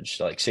percentage,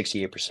 like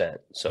 68%.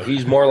 So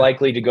he's more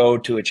likely to go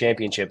to a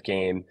championship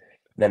game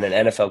than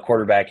an NFL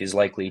quarterback is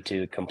likely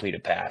to complete a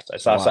pass.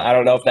 So I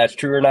don't know if that's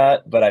true or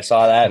not, but I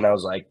saw that and I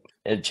was like,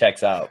 it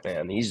checks out,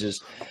 man.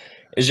 It's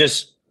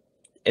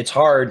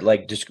hard,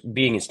 like, just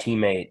being his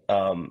teammate,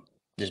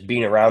 just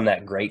being around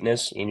that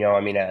greatness.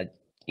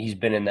 He's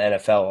been in the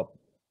NFL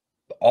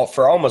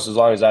for almost as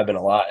long as I've been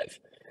alive,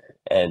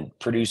 and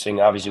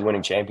producing, obviously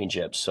winning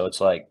championships. So it's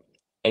like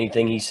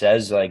anything he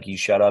says, like, you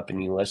shut up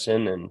and you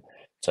listen, and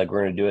it's like,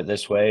 we're going to do it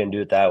this way and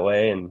do it that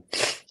way. And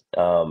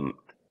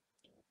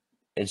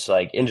it's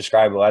like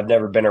indescribable. I've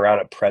never been around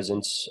a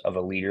presence of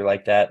a leader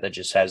like that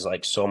just has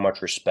like so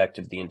much respect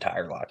of the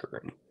entire locker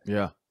room.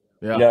 Yeah.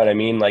 Yeah. You know what I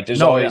mean? Like,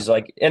 there's always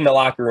like in the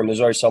locker room,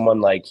 there's always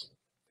someone like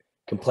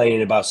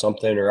complaining about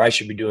something, or I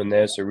should be doing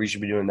this, or we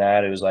should be doing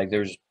that. It was like,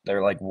 there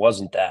like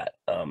wasn't that,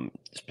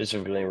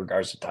 specifically in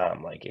regards to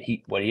Tom. Like,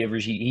 whatever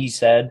he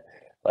said,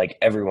 like,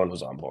 everyone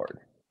was on board.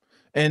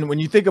 And when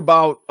you think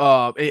about,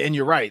 and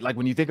you're right, like,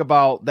 when you think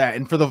about that,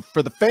 and for the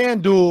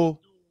FanDuel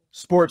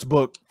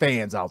Sportsbook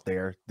fans out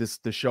there,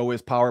 the show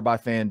is powered by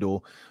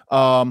FanDuel.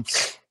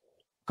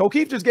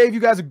 Kieft just gave you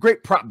guys a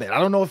great prop bet. I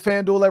don't know if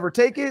FanDuel will ever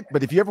take it,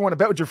 but if you ever want to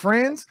bet with your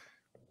friends,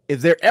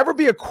 if there ever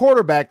be a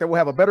quarterback that will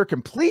have a better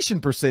completion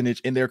percentage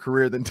in their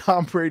career than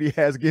Tom Brady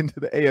has getting to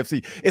the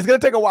AFC, it's going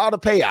to take a while to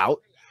pay out.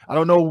 I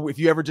don't know if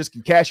you ever just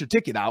can cash your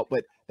ticket out,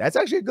 but that's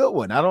actually a good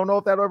one. I don't know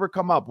if that'll ever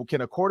come up.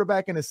 Can a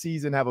quarterback in a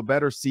season have a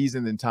better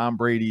season than Tom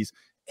Brady's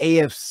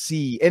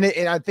AFC? And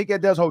I think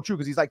that does hold true,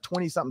 because he's like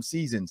 20-something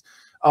seasons.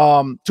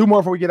 2 more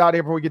before we get out of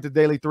here, before we get to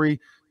Daily 3.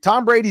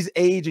 Tom Brady's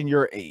age and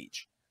your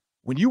age,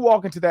 when you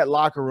walk into that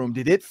locker room,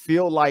 did it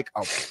feel like,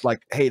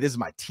 hey, this is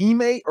my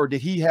teammate, or did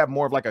he have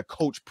more of like a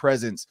coach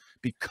presence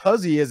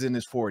because he is in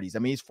his 40s? I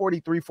mean, he's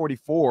 43,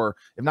 44,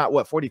 if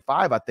not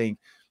 45, I think,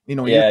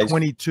 you're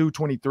 22,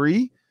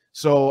 23.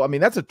 So, I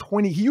mean, that's a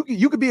 20,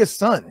 you could be his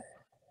son.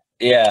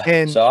 Yeah.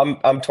 And so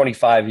I'm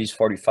 25, he's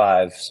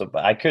 45. So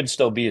I could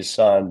still be his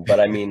son, but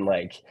I mean,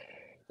 like,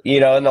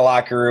 in the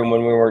locker room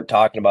when we weren't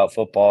talking about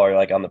football or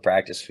like on the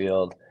practice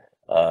field,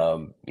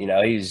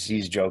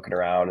 he's joking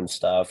around and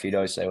stuff. He'd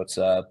always say, "What's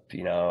up?"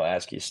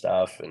 Ask you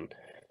stuff, and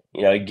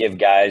he'd give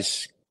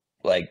guys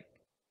like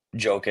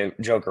joke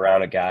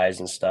around at guys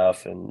and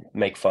stuff, and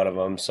make fun of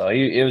them. So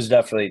he was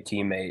definitely a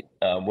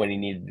teammate when he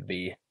needed to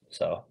be.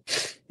 So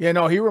yeah,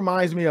 no, he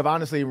reminds me a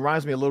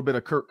little bit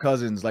of Kirk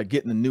Cousins, like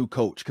getting a new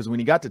coach, because when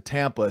he got to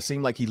Tampa, it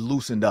seemed like he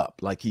loosened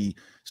up, like he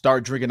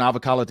started drinking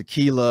avocado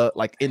tequila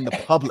like in the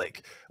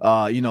public,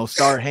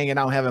 started hanging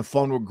out, having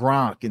fun with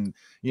Gronk, and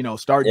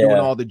start doing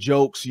all the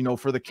jokes,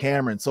 for the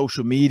camera and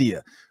social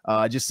media.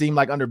 It just seemed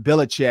like under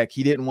Belichick,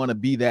 he didn't want to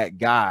be that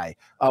guy,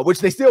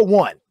 which they still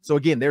won. So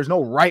again, there's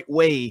no right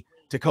way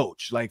to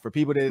coach. Like, for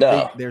people that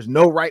think there's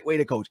no right way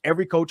to coach,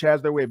 every coach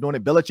has their way of doing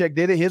it. Belichick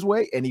did it his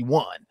way and he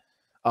won.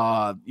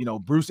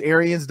 Bruce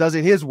Arians does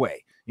it his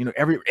way.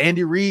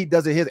 Andy Reid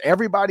does it his.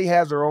 Everybody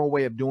has their own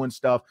way of doing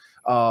stuff.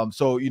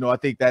 So I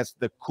think that's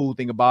the cool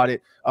thing about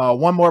it.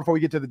 One more before we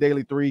get to the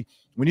Daily Three.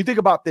 When you think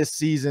about this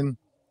season,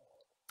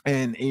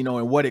 and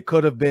and what it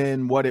could have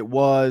been, what it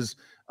was,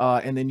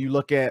 and then you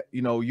look at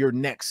your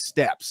next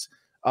steps,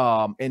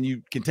 and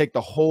you can take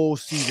the whole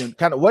season.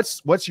 Kind of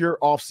what's your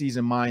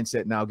off-season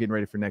mindset now, getting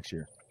ready for next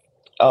year?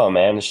 Oh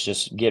man, it's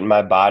just getting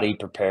my body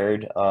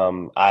prepared.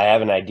 I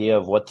have an idea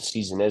of what the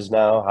season is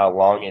now, how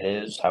long it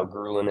is, how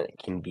grueling it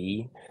can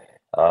be.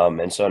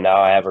 And so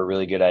now I have a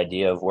really good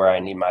idea of where I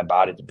need my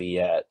body to be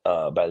at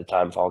by the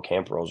time fall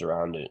camp rolls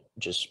around, to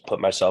just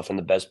put myself in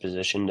the best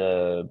position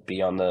to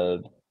be on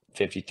the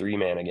 53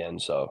 man again.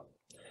 So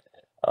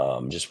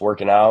just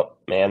working out,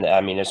 man. I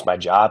mean, it's my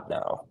job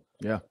now.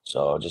 Yeah.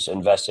 So just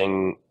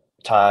investing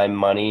time,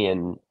 money,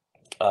 and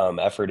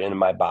effort into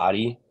my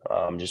body,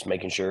 just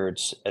making sure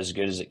it's as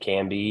good as it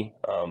can be,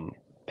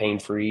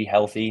 pain-free,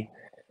 healthy,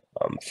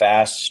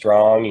 fast,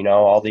 strong,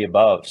 all the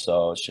above.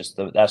 So it's just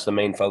that's the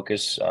main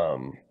focus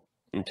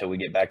until we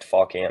get back to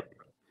fall camp.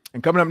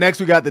 And coming up next,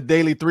 we got the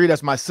Daily Three.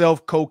 That's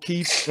myself,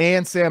 Kieft,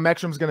 and Sam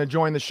Ekstrom's going to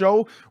join the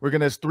show. We're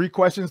going to have 3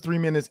 questions, 3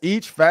 minutes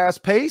each,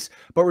 fast pace.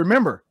 But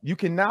remember, you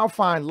can now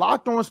find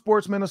Locked On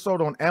Sports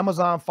Minnesota on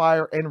Amazon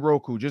Fire and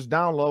Roku. Just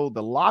download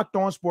the Locked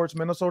On Sports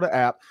Minnesota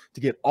app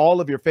to get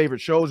all of your favorite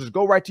shows. Just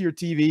go right to your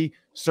TV,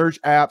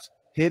 search apps,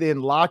 hit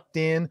in Locked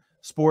In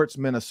Sports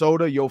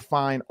Minnesota. You'll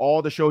find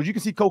all the shows. You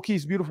can see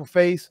Kieft's beautiful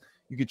face.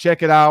 You can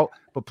check it out,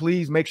 but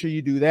please make sure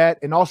you do that.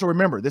 And also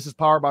remember, this is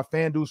powered by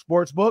FanDuel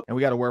Sportsbook, and we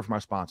got a word from our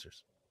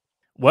sponsors.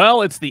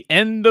 Well, it's the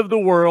end of the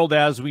world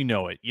as we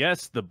know it.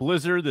 Yes, the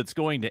blizzard that's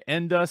going to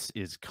end us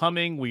is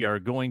coming. We are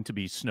going to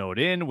be snowed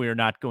in. We are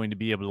not going to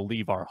be able to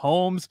leave our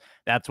homes.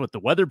 That's what the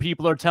weather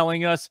people are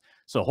telling us.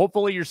 So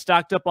hopefully you're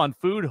stocked up on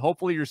food.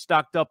 Hopefully you're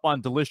stocked up on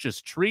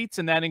delicious treats,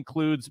 and that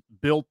includes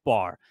Built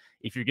Bar.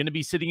 If you're going to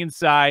be sitting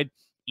inside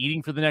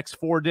eating for the next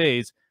 4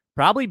 days,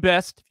 probably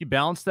best if you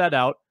balance that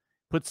out.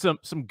 Put some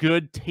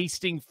good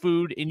tasting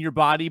food in your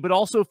body, but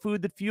also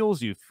food that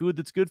fuels you, food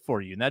that's good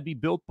for you, and that'd be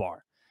Built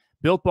Bar.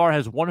 Built Bar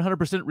has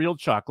 100% real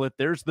chocolate.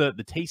 There's the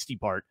tasty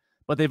part,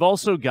 but they've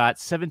also got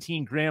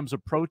 17 grams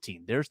of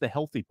protein. There's the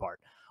healthy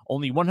part.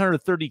 Only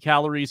 130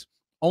 calories,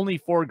 only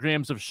 4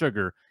 grams of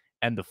sugar,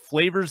 and the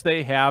flavors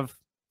they have,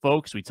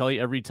 folks, we tell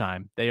you every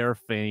time, they are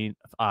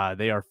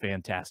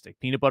fantastic.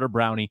 Peanut butter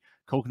brownie,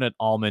 coconut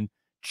almond,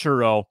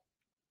 churro,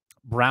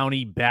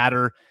 brownie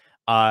batter.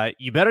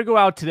 You better go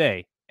out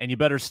today. And you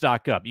better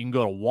stock up. You can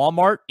go to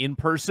Walmart in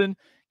person,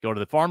 go to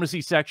the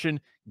pharmacy section,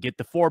 get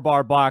the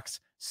 4-bar box,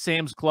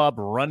 Sam's Club,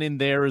 run in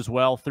there as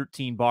well,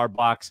 13-bar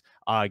box.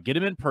 Get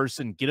them in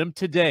person, get them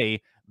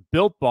today.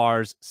 Built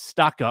Bars,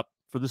 stock up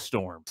for the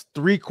storm.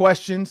 3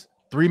 questions,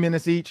 3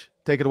 minutes each.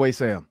 Take it away,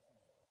 Sam.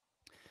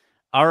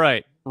 All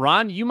right.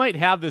 Ron, you might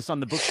have this on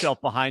the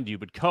bookshelf behind you,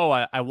 but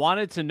I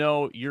wanted to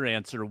know your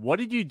answer. What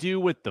did you do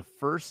with the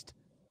first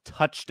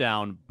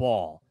touchdown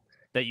ball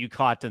that you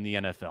caught in the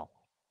NFL?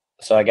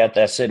 So I got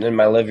that sitting in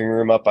my living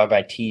room up by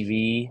my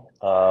TV.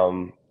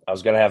 I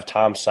was going to have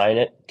Tom sign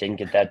it. Didn't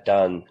get that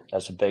done.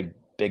 That's a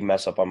big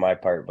mess up on my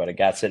part, but it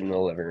got sitting in the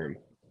living room.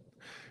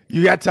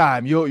 You got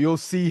time. You'll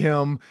see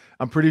him,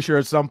 I'm pretty sure,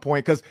 at some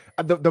point. Because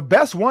the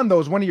best one, though,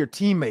 is one of your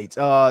teammates.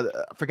 I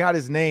forgot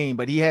his name,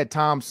 but he had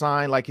Tom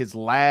sign like his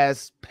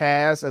last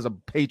pass as a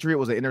Patriot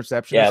was an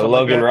interception. Yeah,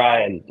 Logan like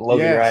Ryan.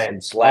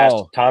 Ryan's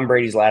Tom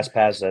Brady's last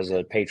pass as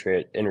a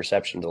Patriot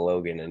interception to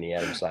Logan, and he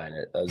had him sign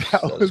it.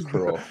 That was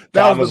cruel.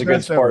 Tom was a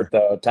good sport,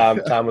 though.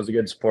 Tom was a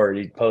good sport.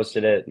 He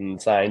posted it and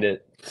signed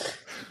it.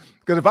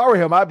 Because if I were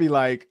him, I'd be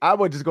like, I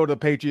would just go to the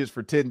Patriots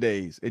for 10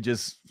 days and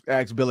just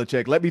ask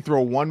Belichick, let me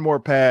throw one more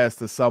pass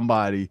to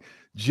somebody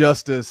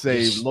just to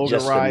say,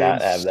 Logan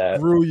Ryan,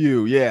 screw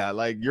you. Yeah,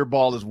 like your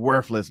ball is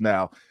worthless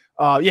now.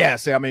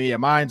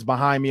 Mine's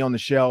behind me on the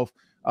shelf.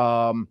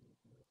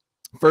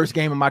 First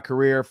game of my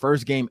career,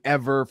 first game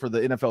ever for the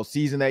NFL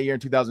season that year in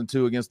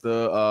 2002 against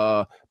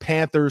the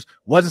Panthers.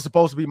 Wasn't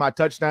supposed to be my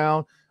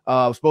touchdown.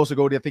 Was supposed to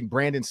go to, I think,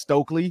 Brandon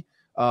Stokely.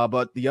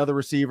 But the other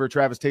receiver,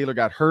 Travis Taylor,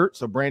 got hurt.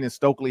 So Brandon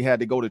Stokely had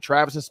to go to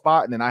Travis's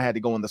spot, and then I had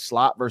to go in the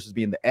slot versus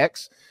being the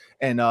X.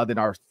 And then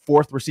our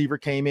fourth receiver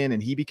came in,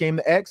 and he became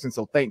the X. And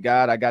so thank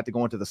God I got to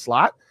go into the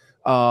slot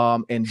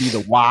and be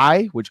the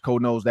Y, which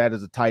Code knows that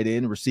as a tight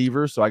end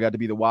receiver. So I got to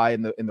be the Y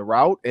in the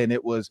route. And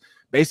it was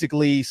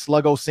basically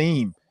sluggo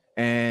seam.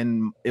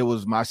 And it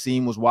was, my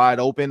seam was wide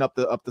open up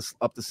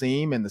the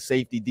seam, and the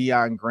safety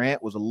Deion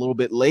Grant was a little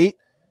bit late.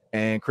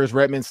 And Chris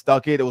Redmond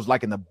stuck it. It was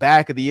like in the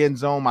back of the end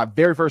zone. My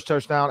very first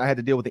touchdown, I had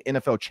to deal with the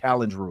NFL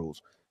challenge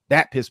rules.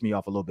 That pissed me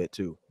off a little bit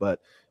too. But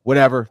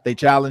whatever. They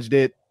challenged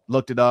it,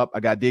 looked it up. I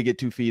did get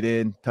 2 feet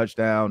in,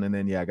 touchdown, and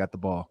then, I got the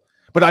ball.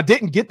 But I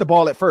didn't get the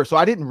ball at first, so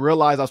I didn't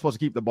realize I was supposed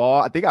to keep the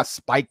ball. I think I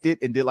spiked it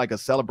and did like a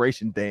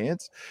celebration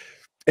dance.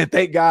 And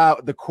thank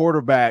God the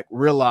quarterback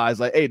realized,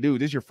 like, hey, dude,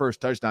 this is your first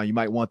touchdown. You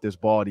might want this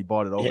ball. And he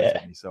bought it over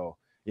to me. So,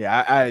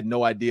 I had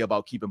no idea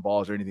about keeping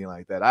balls or anything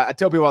like that. I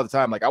tell people all the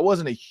time, like, I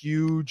wasn't a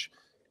huge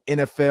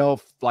NFL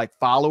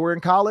follower in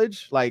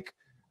college,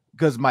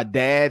 because my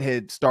dad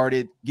had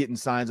started getting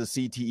signs of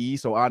CTE.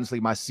 So honestly,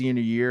 my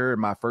senior year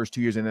and my first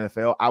 2 years in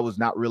NFL, I was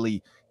not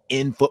really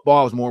in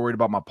football. I was more worried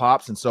about my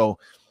pops. And so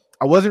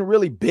I wasn't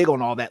really big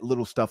on all that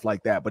little stuff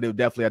like that, but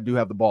I do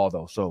have the ball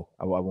though. So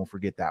I won't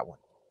forget that one.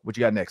 What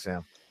you got next,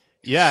 Sam?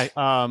 Yeah,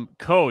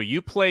 Ko,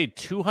 you played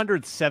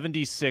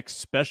 276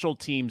 special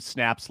team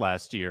snaps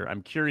last year.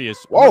 I'm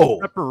curious, what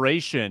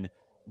preparation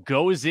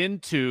goes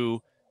into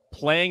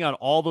playing on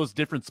all those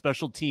different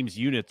special teams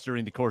units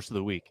during the course of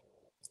the week?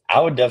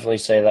 I would definitely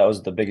say that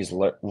was the biggest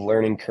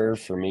learning curve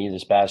for me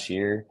this past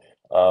year,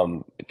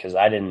 because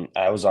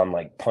I was on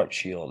like punt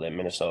shield in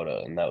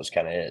Minnesota, and that was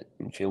kind of it,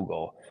 and field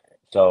goal.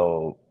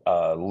 So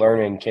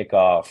learning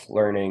kickoff,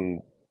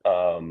 learning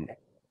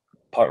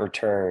punt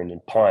return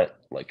and punt,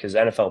 because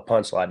NFL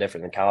punt's a lot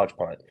different than college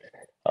punt.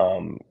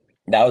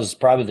 That was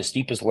probably the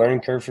steepest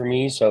learning curve for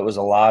me. So it was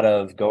a lot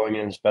of going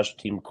in the special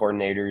team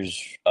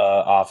coordinator's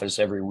office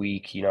every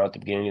week, at the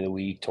beginning of the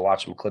week, to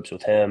watch some clips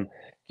with him,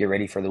 get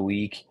ready for the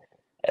week.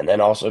 And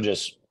then also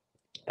that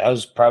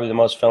was probably the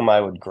most film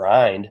I would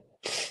grind,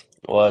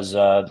 was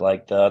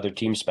like the other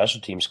team's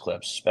special teams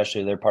clips,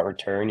 especially their punt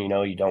return. You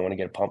don't want to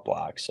get a punt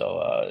block.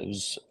 So it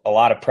was a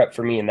lot of prep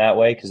for me in that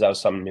way, because that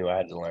was something new I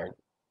had to learn.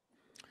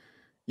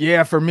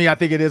 Yeah, for me, I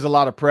think it is a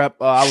lot of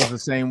prep. I was the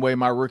same way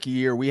my rookie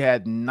year. We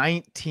had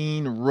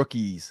 19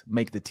 rookies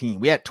make the team.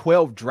 We had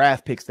 12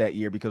 draft picks that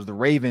year because the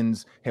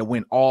Ravens had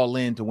went all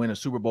in to win a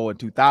Super Bowl in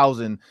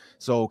 2000.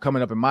 So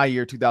coming up in my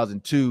year,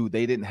 2002,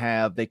 they didn't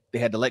have, they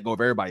had to let go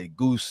of everybody.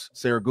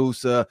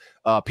 Saragusa,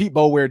 Pete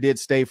Boware did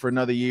stay for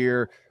another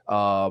year.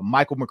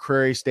 Michael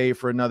McCrary stayed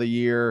for another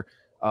year.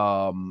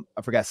 I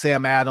forgot,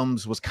 Sam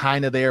Adams was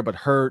kind of there but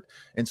hurt,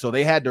 and so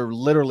they had to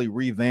literally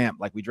revamp.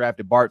 Like, we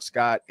drafted Bart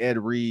Scott, Ed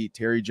Reed,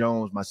 Terry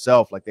Jones,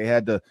 myself. Like, they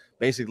had to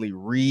basically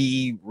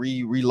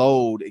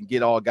reload and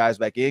get all guys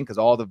back in, because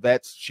all the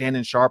vets,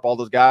 Shannon Sharp, all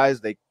those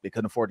guys, they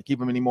couldn't afford to keep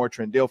them anymore.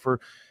 Trent Dilfer.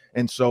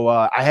 And so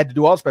I had to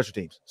do all the special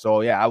teams.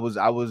 So I was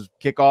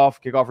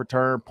kickoff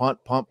return,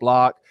 punt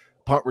block,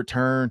 punt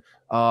return.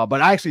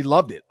 But I actually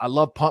loved it. I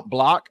love punt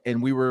block,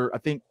 and we were, I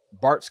think,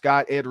 Bart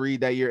Scott, Ed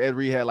Reed that year. Ed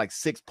Reed had like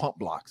 6 punt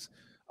blocks.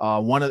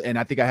 And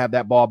I think I have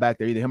that ball back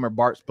there. Either him or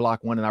Bart's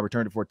block one, and I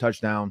returned it for a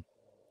touchdown.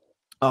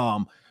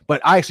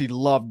 But I actually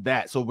loved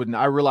that. So when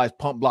I realized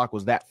punt block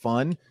was that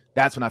fun,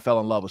 that's when I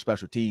fell in love with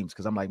special teams,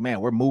 because I'm like, man,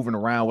 we're moving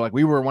around.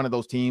 We were one of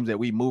those teams that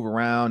we move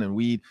around, and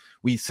we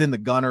send the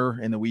gunner,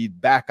 and then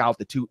we'd back out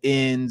the 2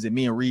 ends, and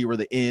me and Reed were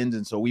the ends.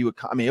 And so we would,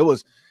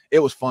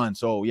 it was fun.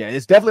 So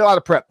it's definitely a lot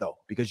of prep though,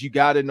 because you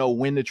got to know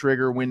when to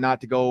trigger, when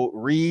not to go.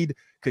 Reed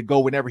could go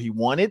whenever he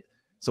wanted.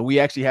 So we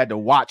actually had to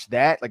watch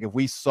that. Like, if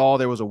we saw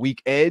there was a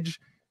weak edge,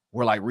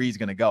 we're like, Reed's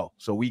going to go.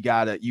 So you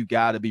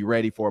gotta be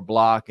ready for a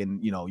block,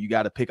 and you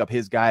got to pick up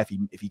his guy if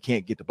he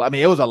can't get the block.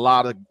 It was a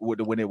lot of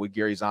to win it with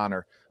Gary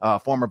Zahner,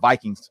 former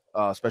Vikings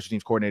special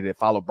teams coordinator that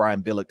followed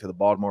Brian Billick to the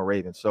Baltimore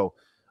Ravens. So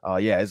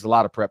it's a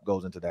lot of prep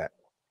goes into that.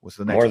 What's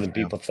the next? More than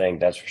people think,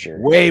 that's for sure.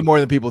 Way more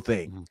than people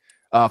think.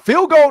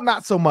 Field goal,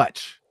 not so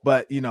much,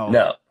 but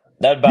no.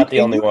 That's about the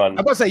only one. I'm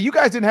about to say, you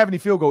guys didn't have any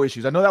field goal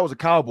issues. I know that was a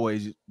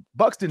Cowboys.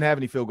 Bucks didn't have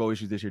any field goal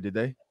issues this year, did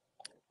they?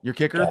 Your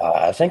kicker?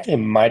 I think they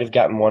might have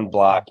gotten one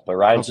blocked, but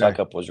Ryan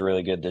Suckup was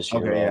really good this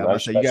year. Okay, I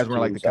say you guys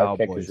weren't like the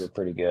Cowboys. Kickers were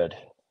pretty good.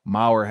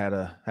 Maurer had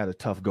a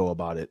tough go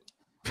about it.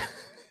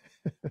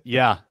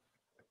 Yeah,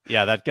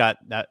 that got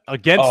that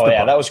against. Oh the yeah,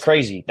 Bucks. that was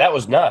crazy. That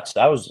was nuts.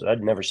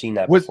 I'd never seen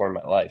that before in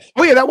my life.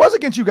 Oh yeah, that was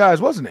against you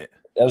guys, wasn't it?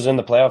 That was in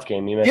the playoff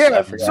game. You missed. Yeah,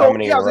 I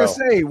was gonna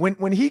say,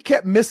 when he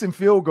kept missing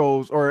field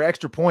goals or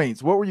extra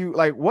points, what were you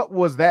like? What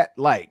was that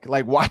like?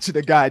 Like, watching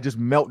a guy just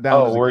melt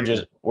down. Oh, we're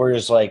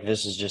just like,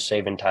 this is just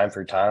saving time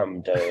for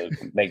Tom to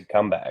make a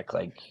comeback.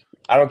 Like,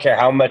 I don't care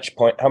how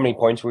many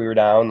points we were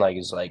down. Like,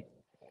 it's like,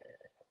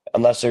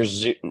 unless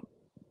there's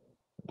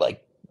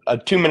like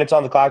 2 minutes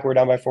on the clock, we're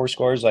down by 4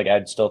 scores. Like,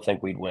 I'd still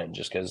think we'd win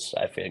just because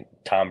I think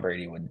Tom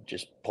Brady would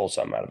just pull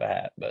something out of a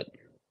hat. But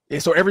yeah,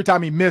 so every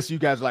time he missed, you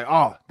guys are like,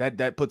 oh,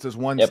 that puts us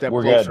one step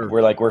we're closer. good.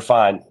 We're like, we're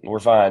fine. We're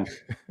fine.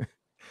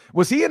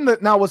 Was he in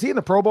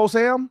the Pro Bowl,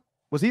 Sam?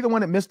 Was he the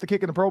one that missed the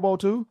kick in the Pro Bowl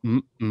too?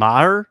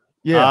 Maher?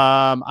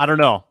 Yeah. I don't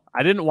know.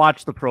 I didn't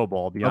watch the Pro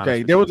Bowl. I'll be honest.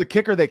 Okay, there was a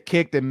kicker that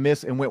kicked and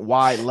missed and went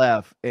wide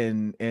left,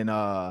 and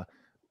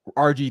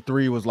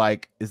RG3 was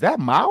like, "Is that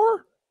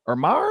Maher or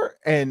Maher?"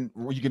 And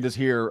you can just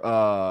hear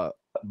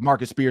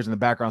Marcus Spears in the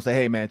background say,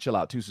 "Hey man, chill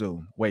out. Too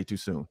soon. Way too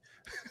soon."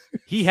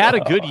 He had a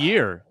good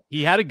year.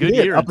 He had a good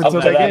year up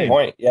until that game.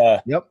 Point.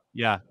 Yeah. Yep.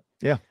 Yeah.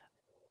 Yeah.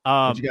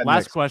 Last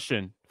next?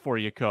 question for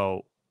you,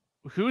 Ko.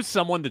 Who's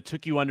someone that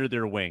took you under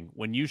their wing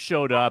when you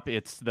showed up?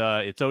 It's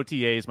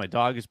OTAs. My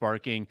dog is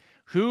barking.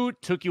 Who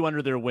took you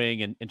under their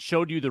wing and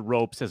showed you the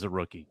ropes as a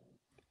rookie?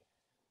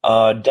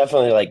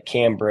 Definitely like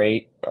Cam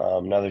Brate,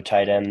 another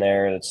tight end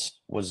there.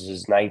 Was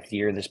his 9th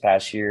year this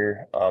past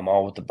year,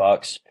 all with the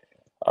Bucs.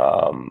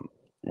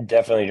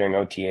 Definitely during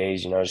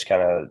OTAs, just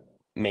kind of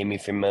made me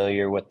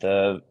familiar with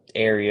the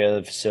area,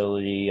 the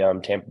facility.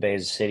 Tampa Bay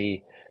as a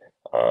city.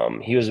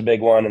 He was a big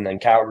one, and then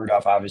Kyle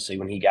Rudolph, obviously,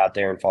 when he got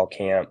there in fall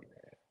camp,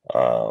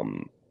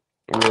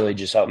 really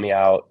just helped me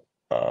out.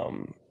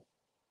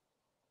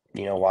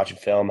 Watching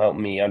film helped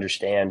me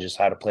understand just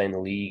how to play in the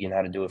league and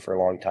how to do it for a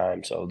long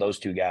time. So those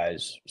 2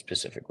 guys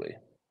specifically.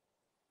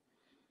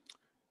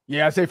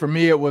 Yeah, I'd say for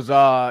me it was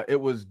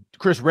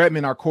Chris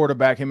Redman, our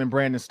quarterback, him and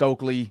Brandon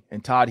Stokely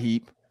and Todd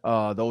Heap.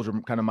 Those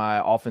are kind of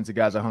my offensive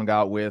guys I hung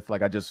out with.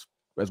 Like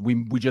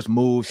we just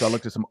moved, so I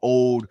looked at some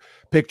old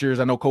pictures.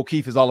 I know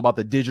Kieft is all about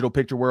the digital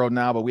picture world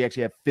now, but we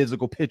actually have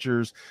physical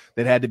pictures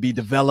that had to be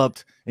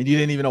developed, and you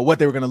didn't even know what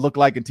they were going to look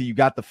like until you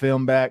got the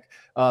film back.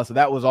 So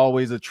that was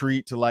always a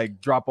treat to like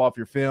drop off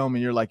your film,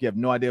 and you're like, you have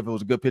no idea if it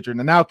was a good picture.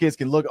 And now kids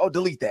can look, oh,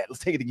 delete that.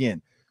 Let's take it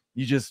again.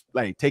 You just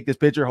like take this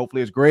picture.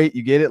 Hopefully it's great.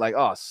 You get it. Like,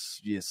 oh,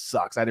 it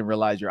sucks. I didn't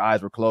realize your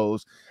eyes were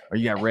closed or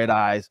you got red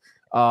eyes.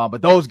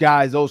 But those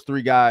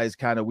 3 guys,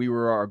 kind of, we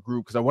were our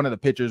group because one of the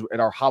pictures at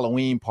our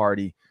Halloween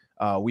party,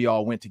 we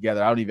all went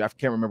together. I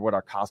can't remember what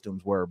our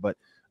costumes were, but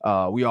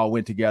we all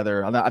went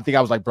together. I think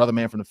I was like Brother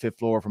Man from the 5th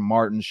Floor from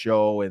Martin's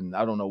show, and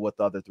I don't know what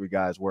the other 3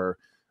 guys were,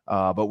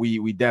 but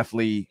we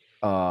definitely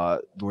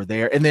were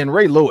there. And then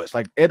Ray Lewis,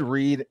 like Ed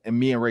Reed and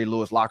me and Ray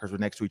Lewis, lockers were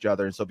next to each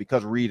other, and so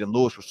because Reed and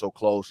Lewis were so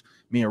close,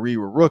 me and Reed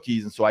were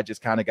rookies, and so I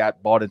just kind of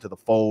got bought into the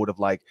fold of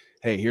like,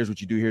 hey, here's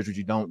what you do, here's what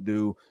you don't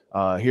do,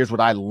 here's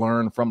what I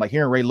learned from like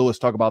hearing Ray Lewis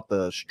talk about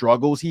the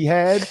struggles he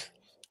had.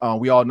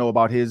 We all know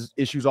about his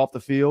issues off the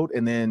field.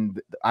 And then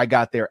I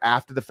got there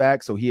after the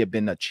fact. So he had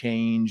been a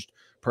changed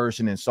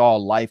person and saw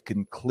life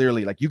can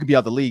clearly, like, you could be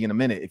out the league in a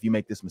minute if you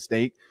make this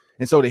mistake.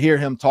 And so to hear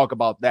him talk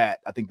about that,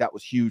 I think that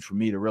was huge for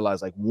me to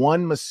realize, like,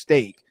 one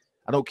mistake,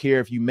 I don't care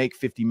if you make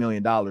 $50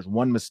 million,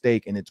 one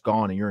mistake and it's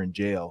gone and you're in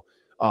jail.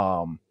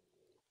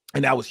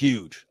 And that was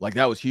huge. Like,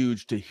 that was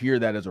huge to hear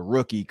that as a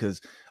rookie,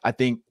 because I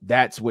think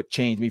that's what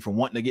changed me from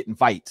wanting to get in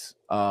fights,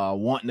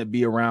 wanting to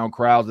be around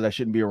crowds that I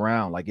shouldn't be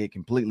around. Like, it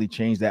completely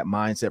changed that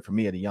mindset for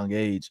me at a young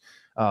age.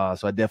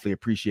 So I definitely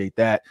appreciate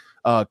that.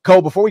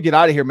 Cole, before we get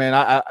out of here,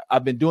 man,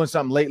 I've been doing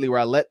something lately where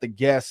I let the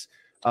guests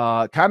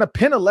kind of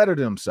pen a letter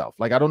to themselves.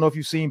 Like, I don't know if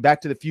you've seen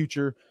Back to the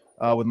Future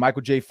with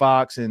Michael J.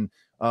 Fox, and,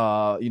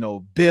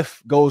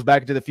 Biff goes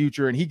back into the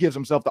future and he gives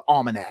himself the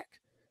almanac.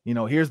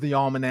 Here's the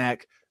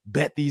almanac.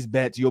 Bet these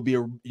bets, you'll be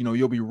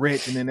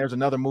rich. And then there's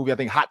another movie, I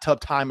think Hot Tub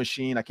Time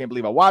Machine. I can't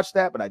believe I watched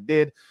that, but I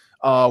did,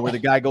 where the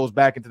guy goes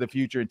back into the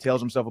future and tells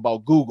himself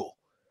about Google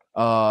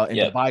and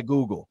to buy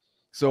Google.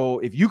 So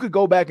if you could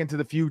go back into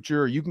the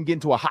future, you can get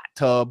into a hot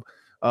tub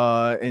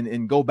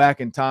and go back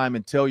in time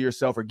and tell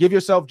yourself or give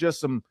yourself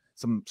just some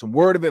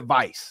word of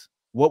advice,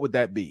 what would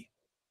that be?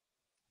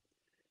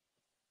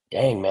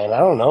 Dang, man, I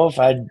don't know if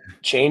I'd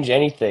change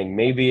anything.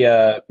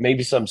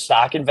 Maybe some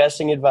stock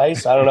investing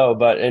advice. I don't know,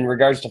 but in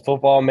regards to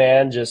football,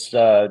 man, just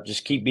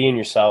keep being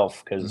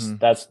yourself, because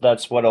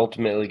that's what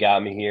ultimately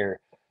got me here.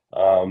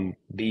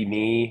 Be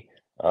me,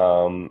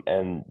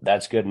 and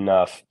that's good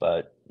enough.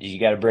 But you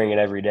got to bring it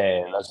every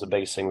day, and that's the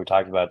biggest thing we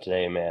talked about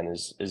today, man.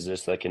 Is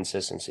just the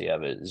consistency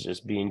of it. Is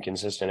just being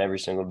consistent every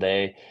single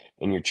day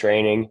in your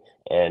training,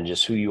 and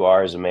just who you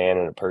are as a man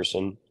and a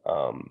person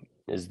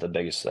is the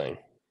biggest thing.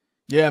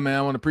 Yeah, man,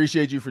 I want to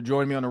appreciate you for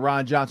joining me on the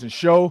Ron Johnson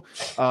Show.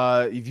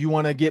 If you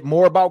want to get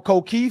more about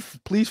Ko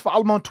Kieft, please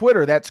follow him on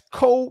Twitter. That's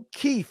Ko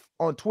Kieft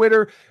on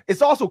Twitter.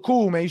 It's also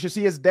cool, man. You should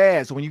see his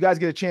dad. So when you guys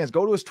get a chance,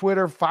 go to his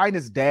Twitter, find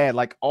his dad.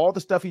 Like, all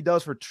the stuff he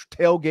does for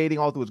tailgating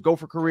all through his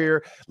Gopher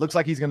career. Looks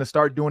like he's going to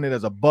start doing it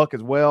as a Buck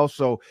as well.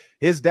 So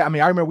his dad, I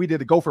remember we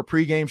did the Gopher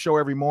pregame show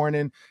every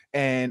morning,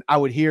 and I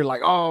would hear like,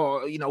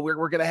 oh,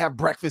 we're going to have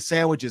breakfast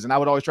sandwiches. And I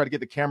would always try to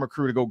get the camera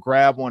crew to go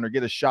grab one or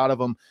get a shot of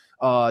them.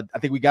 I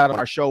think we got on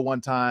our show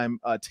one time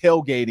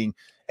tailgating,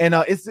 and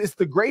it's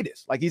the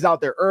greatest. Like, he's out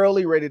there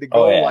early, ready to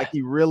go. Like,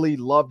 he really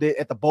loved it.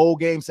 At the bowl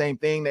game, same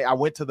thing. I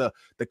went to the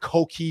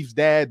Ko Kieft's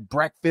dad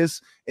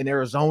breakfast in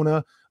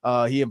Arizona.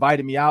 He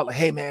invited me out, like,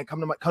 hey man, come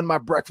to my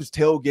breakfast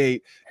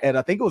tailgate. And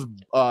I think it was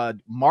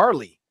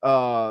Marley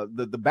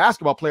the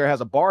basketball player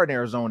has a bar in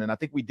Arizona, and I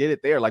think we did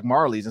it there, like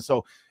Marley's. And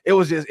so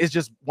it's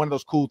just one of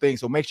those cool things.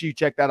 So make sure you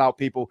check that out,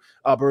 people.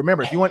 But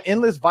remember, if you want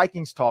endless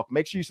Vikings talk,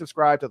 make sure you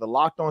subscribe to the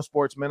Locked On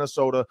Sports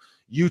Minnesota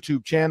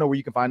YouTube channel, where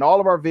you can find all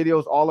of our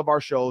videos, all of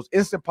our shows,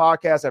 instant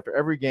podcasts after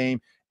every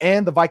game,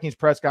 and the Vikings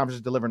press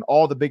conferences delivering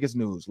all the biggest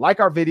news. Like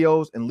our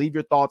videos and leave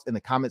your thoughts in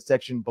the comment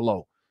section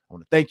below. I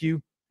want to thank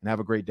you and have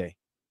a great day.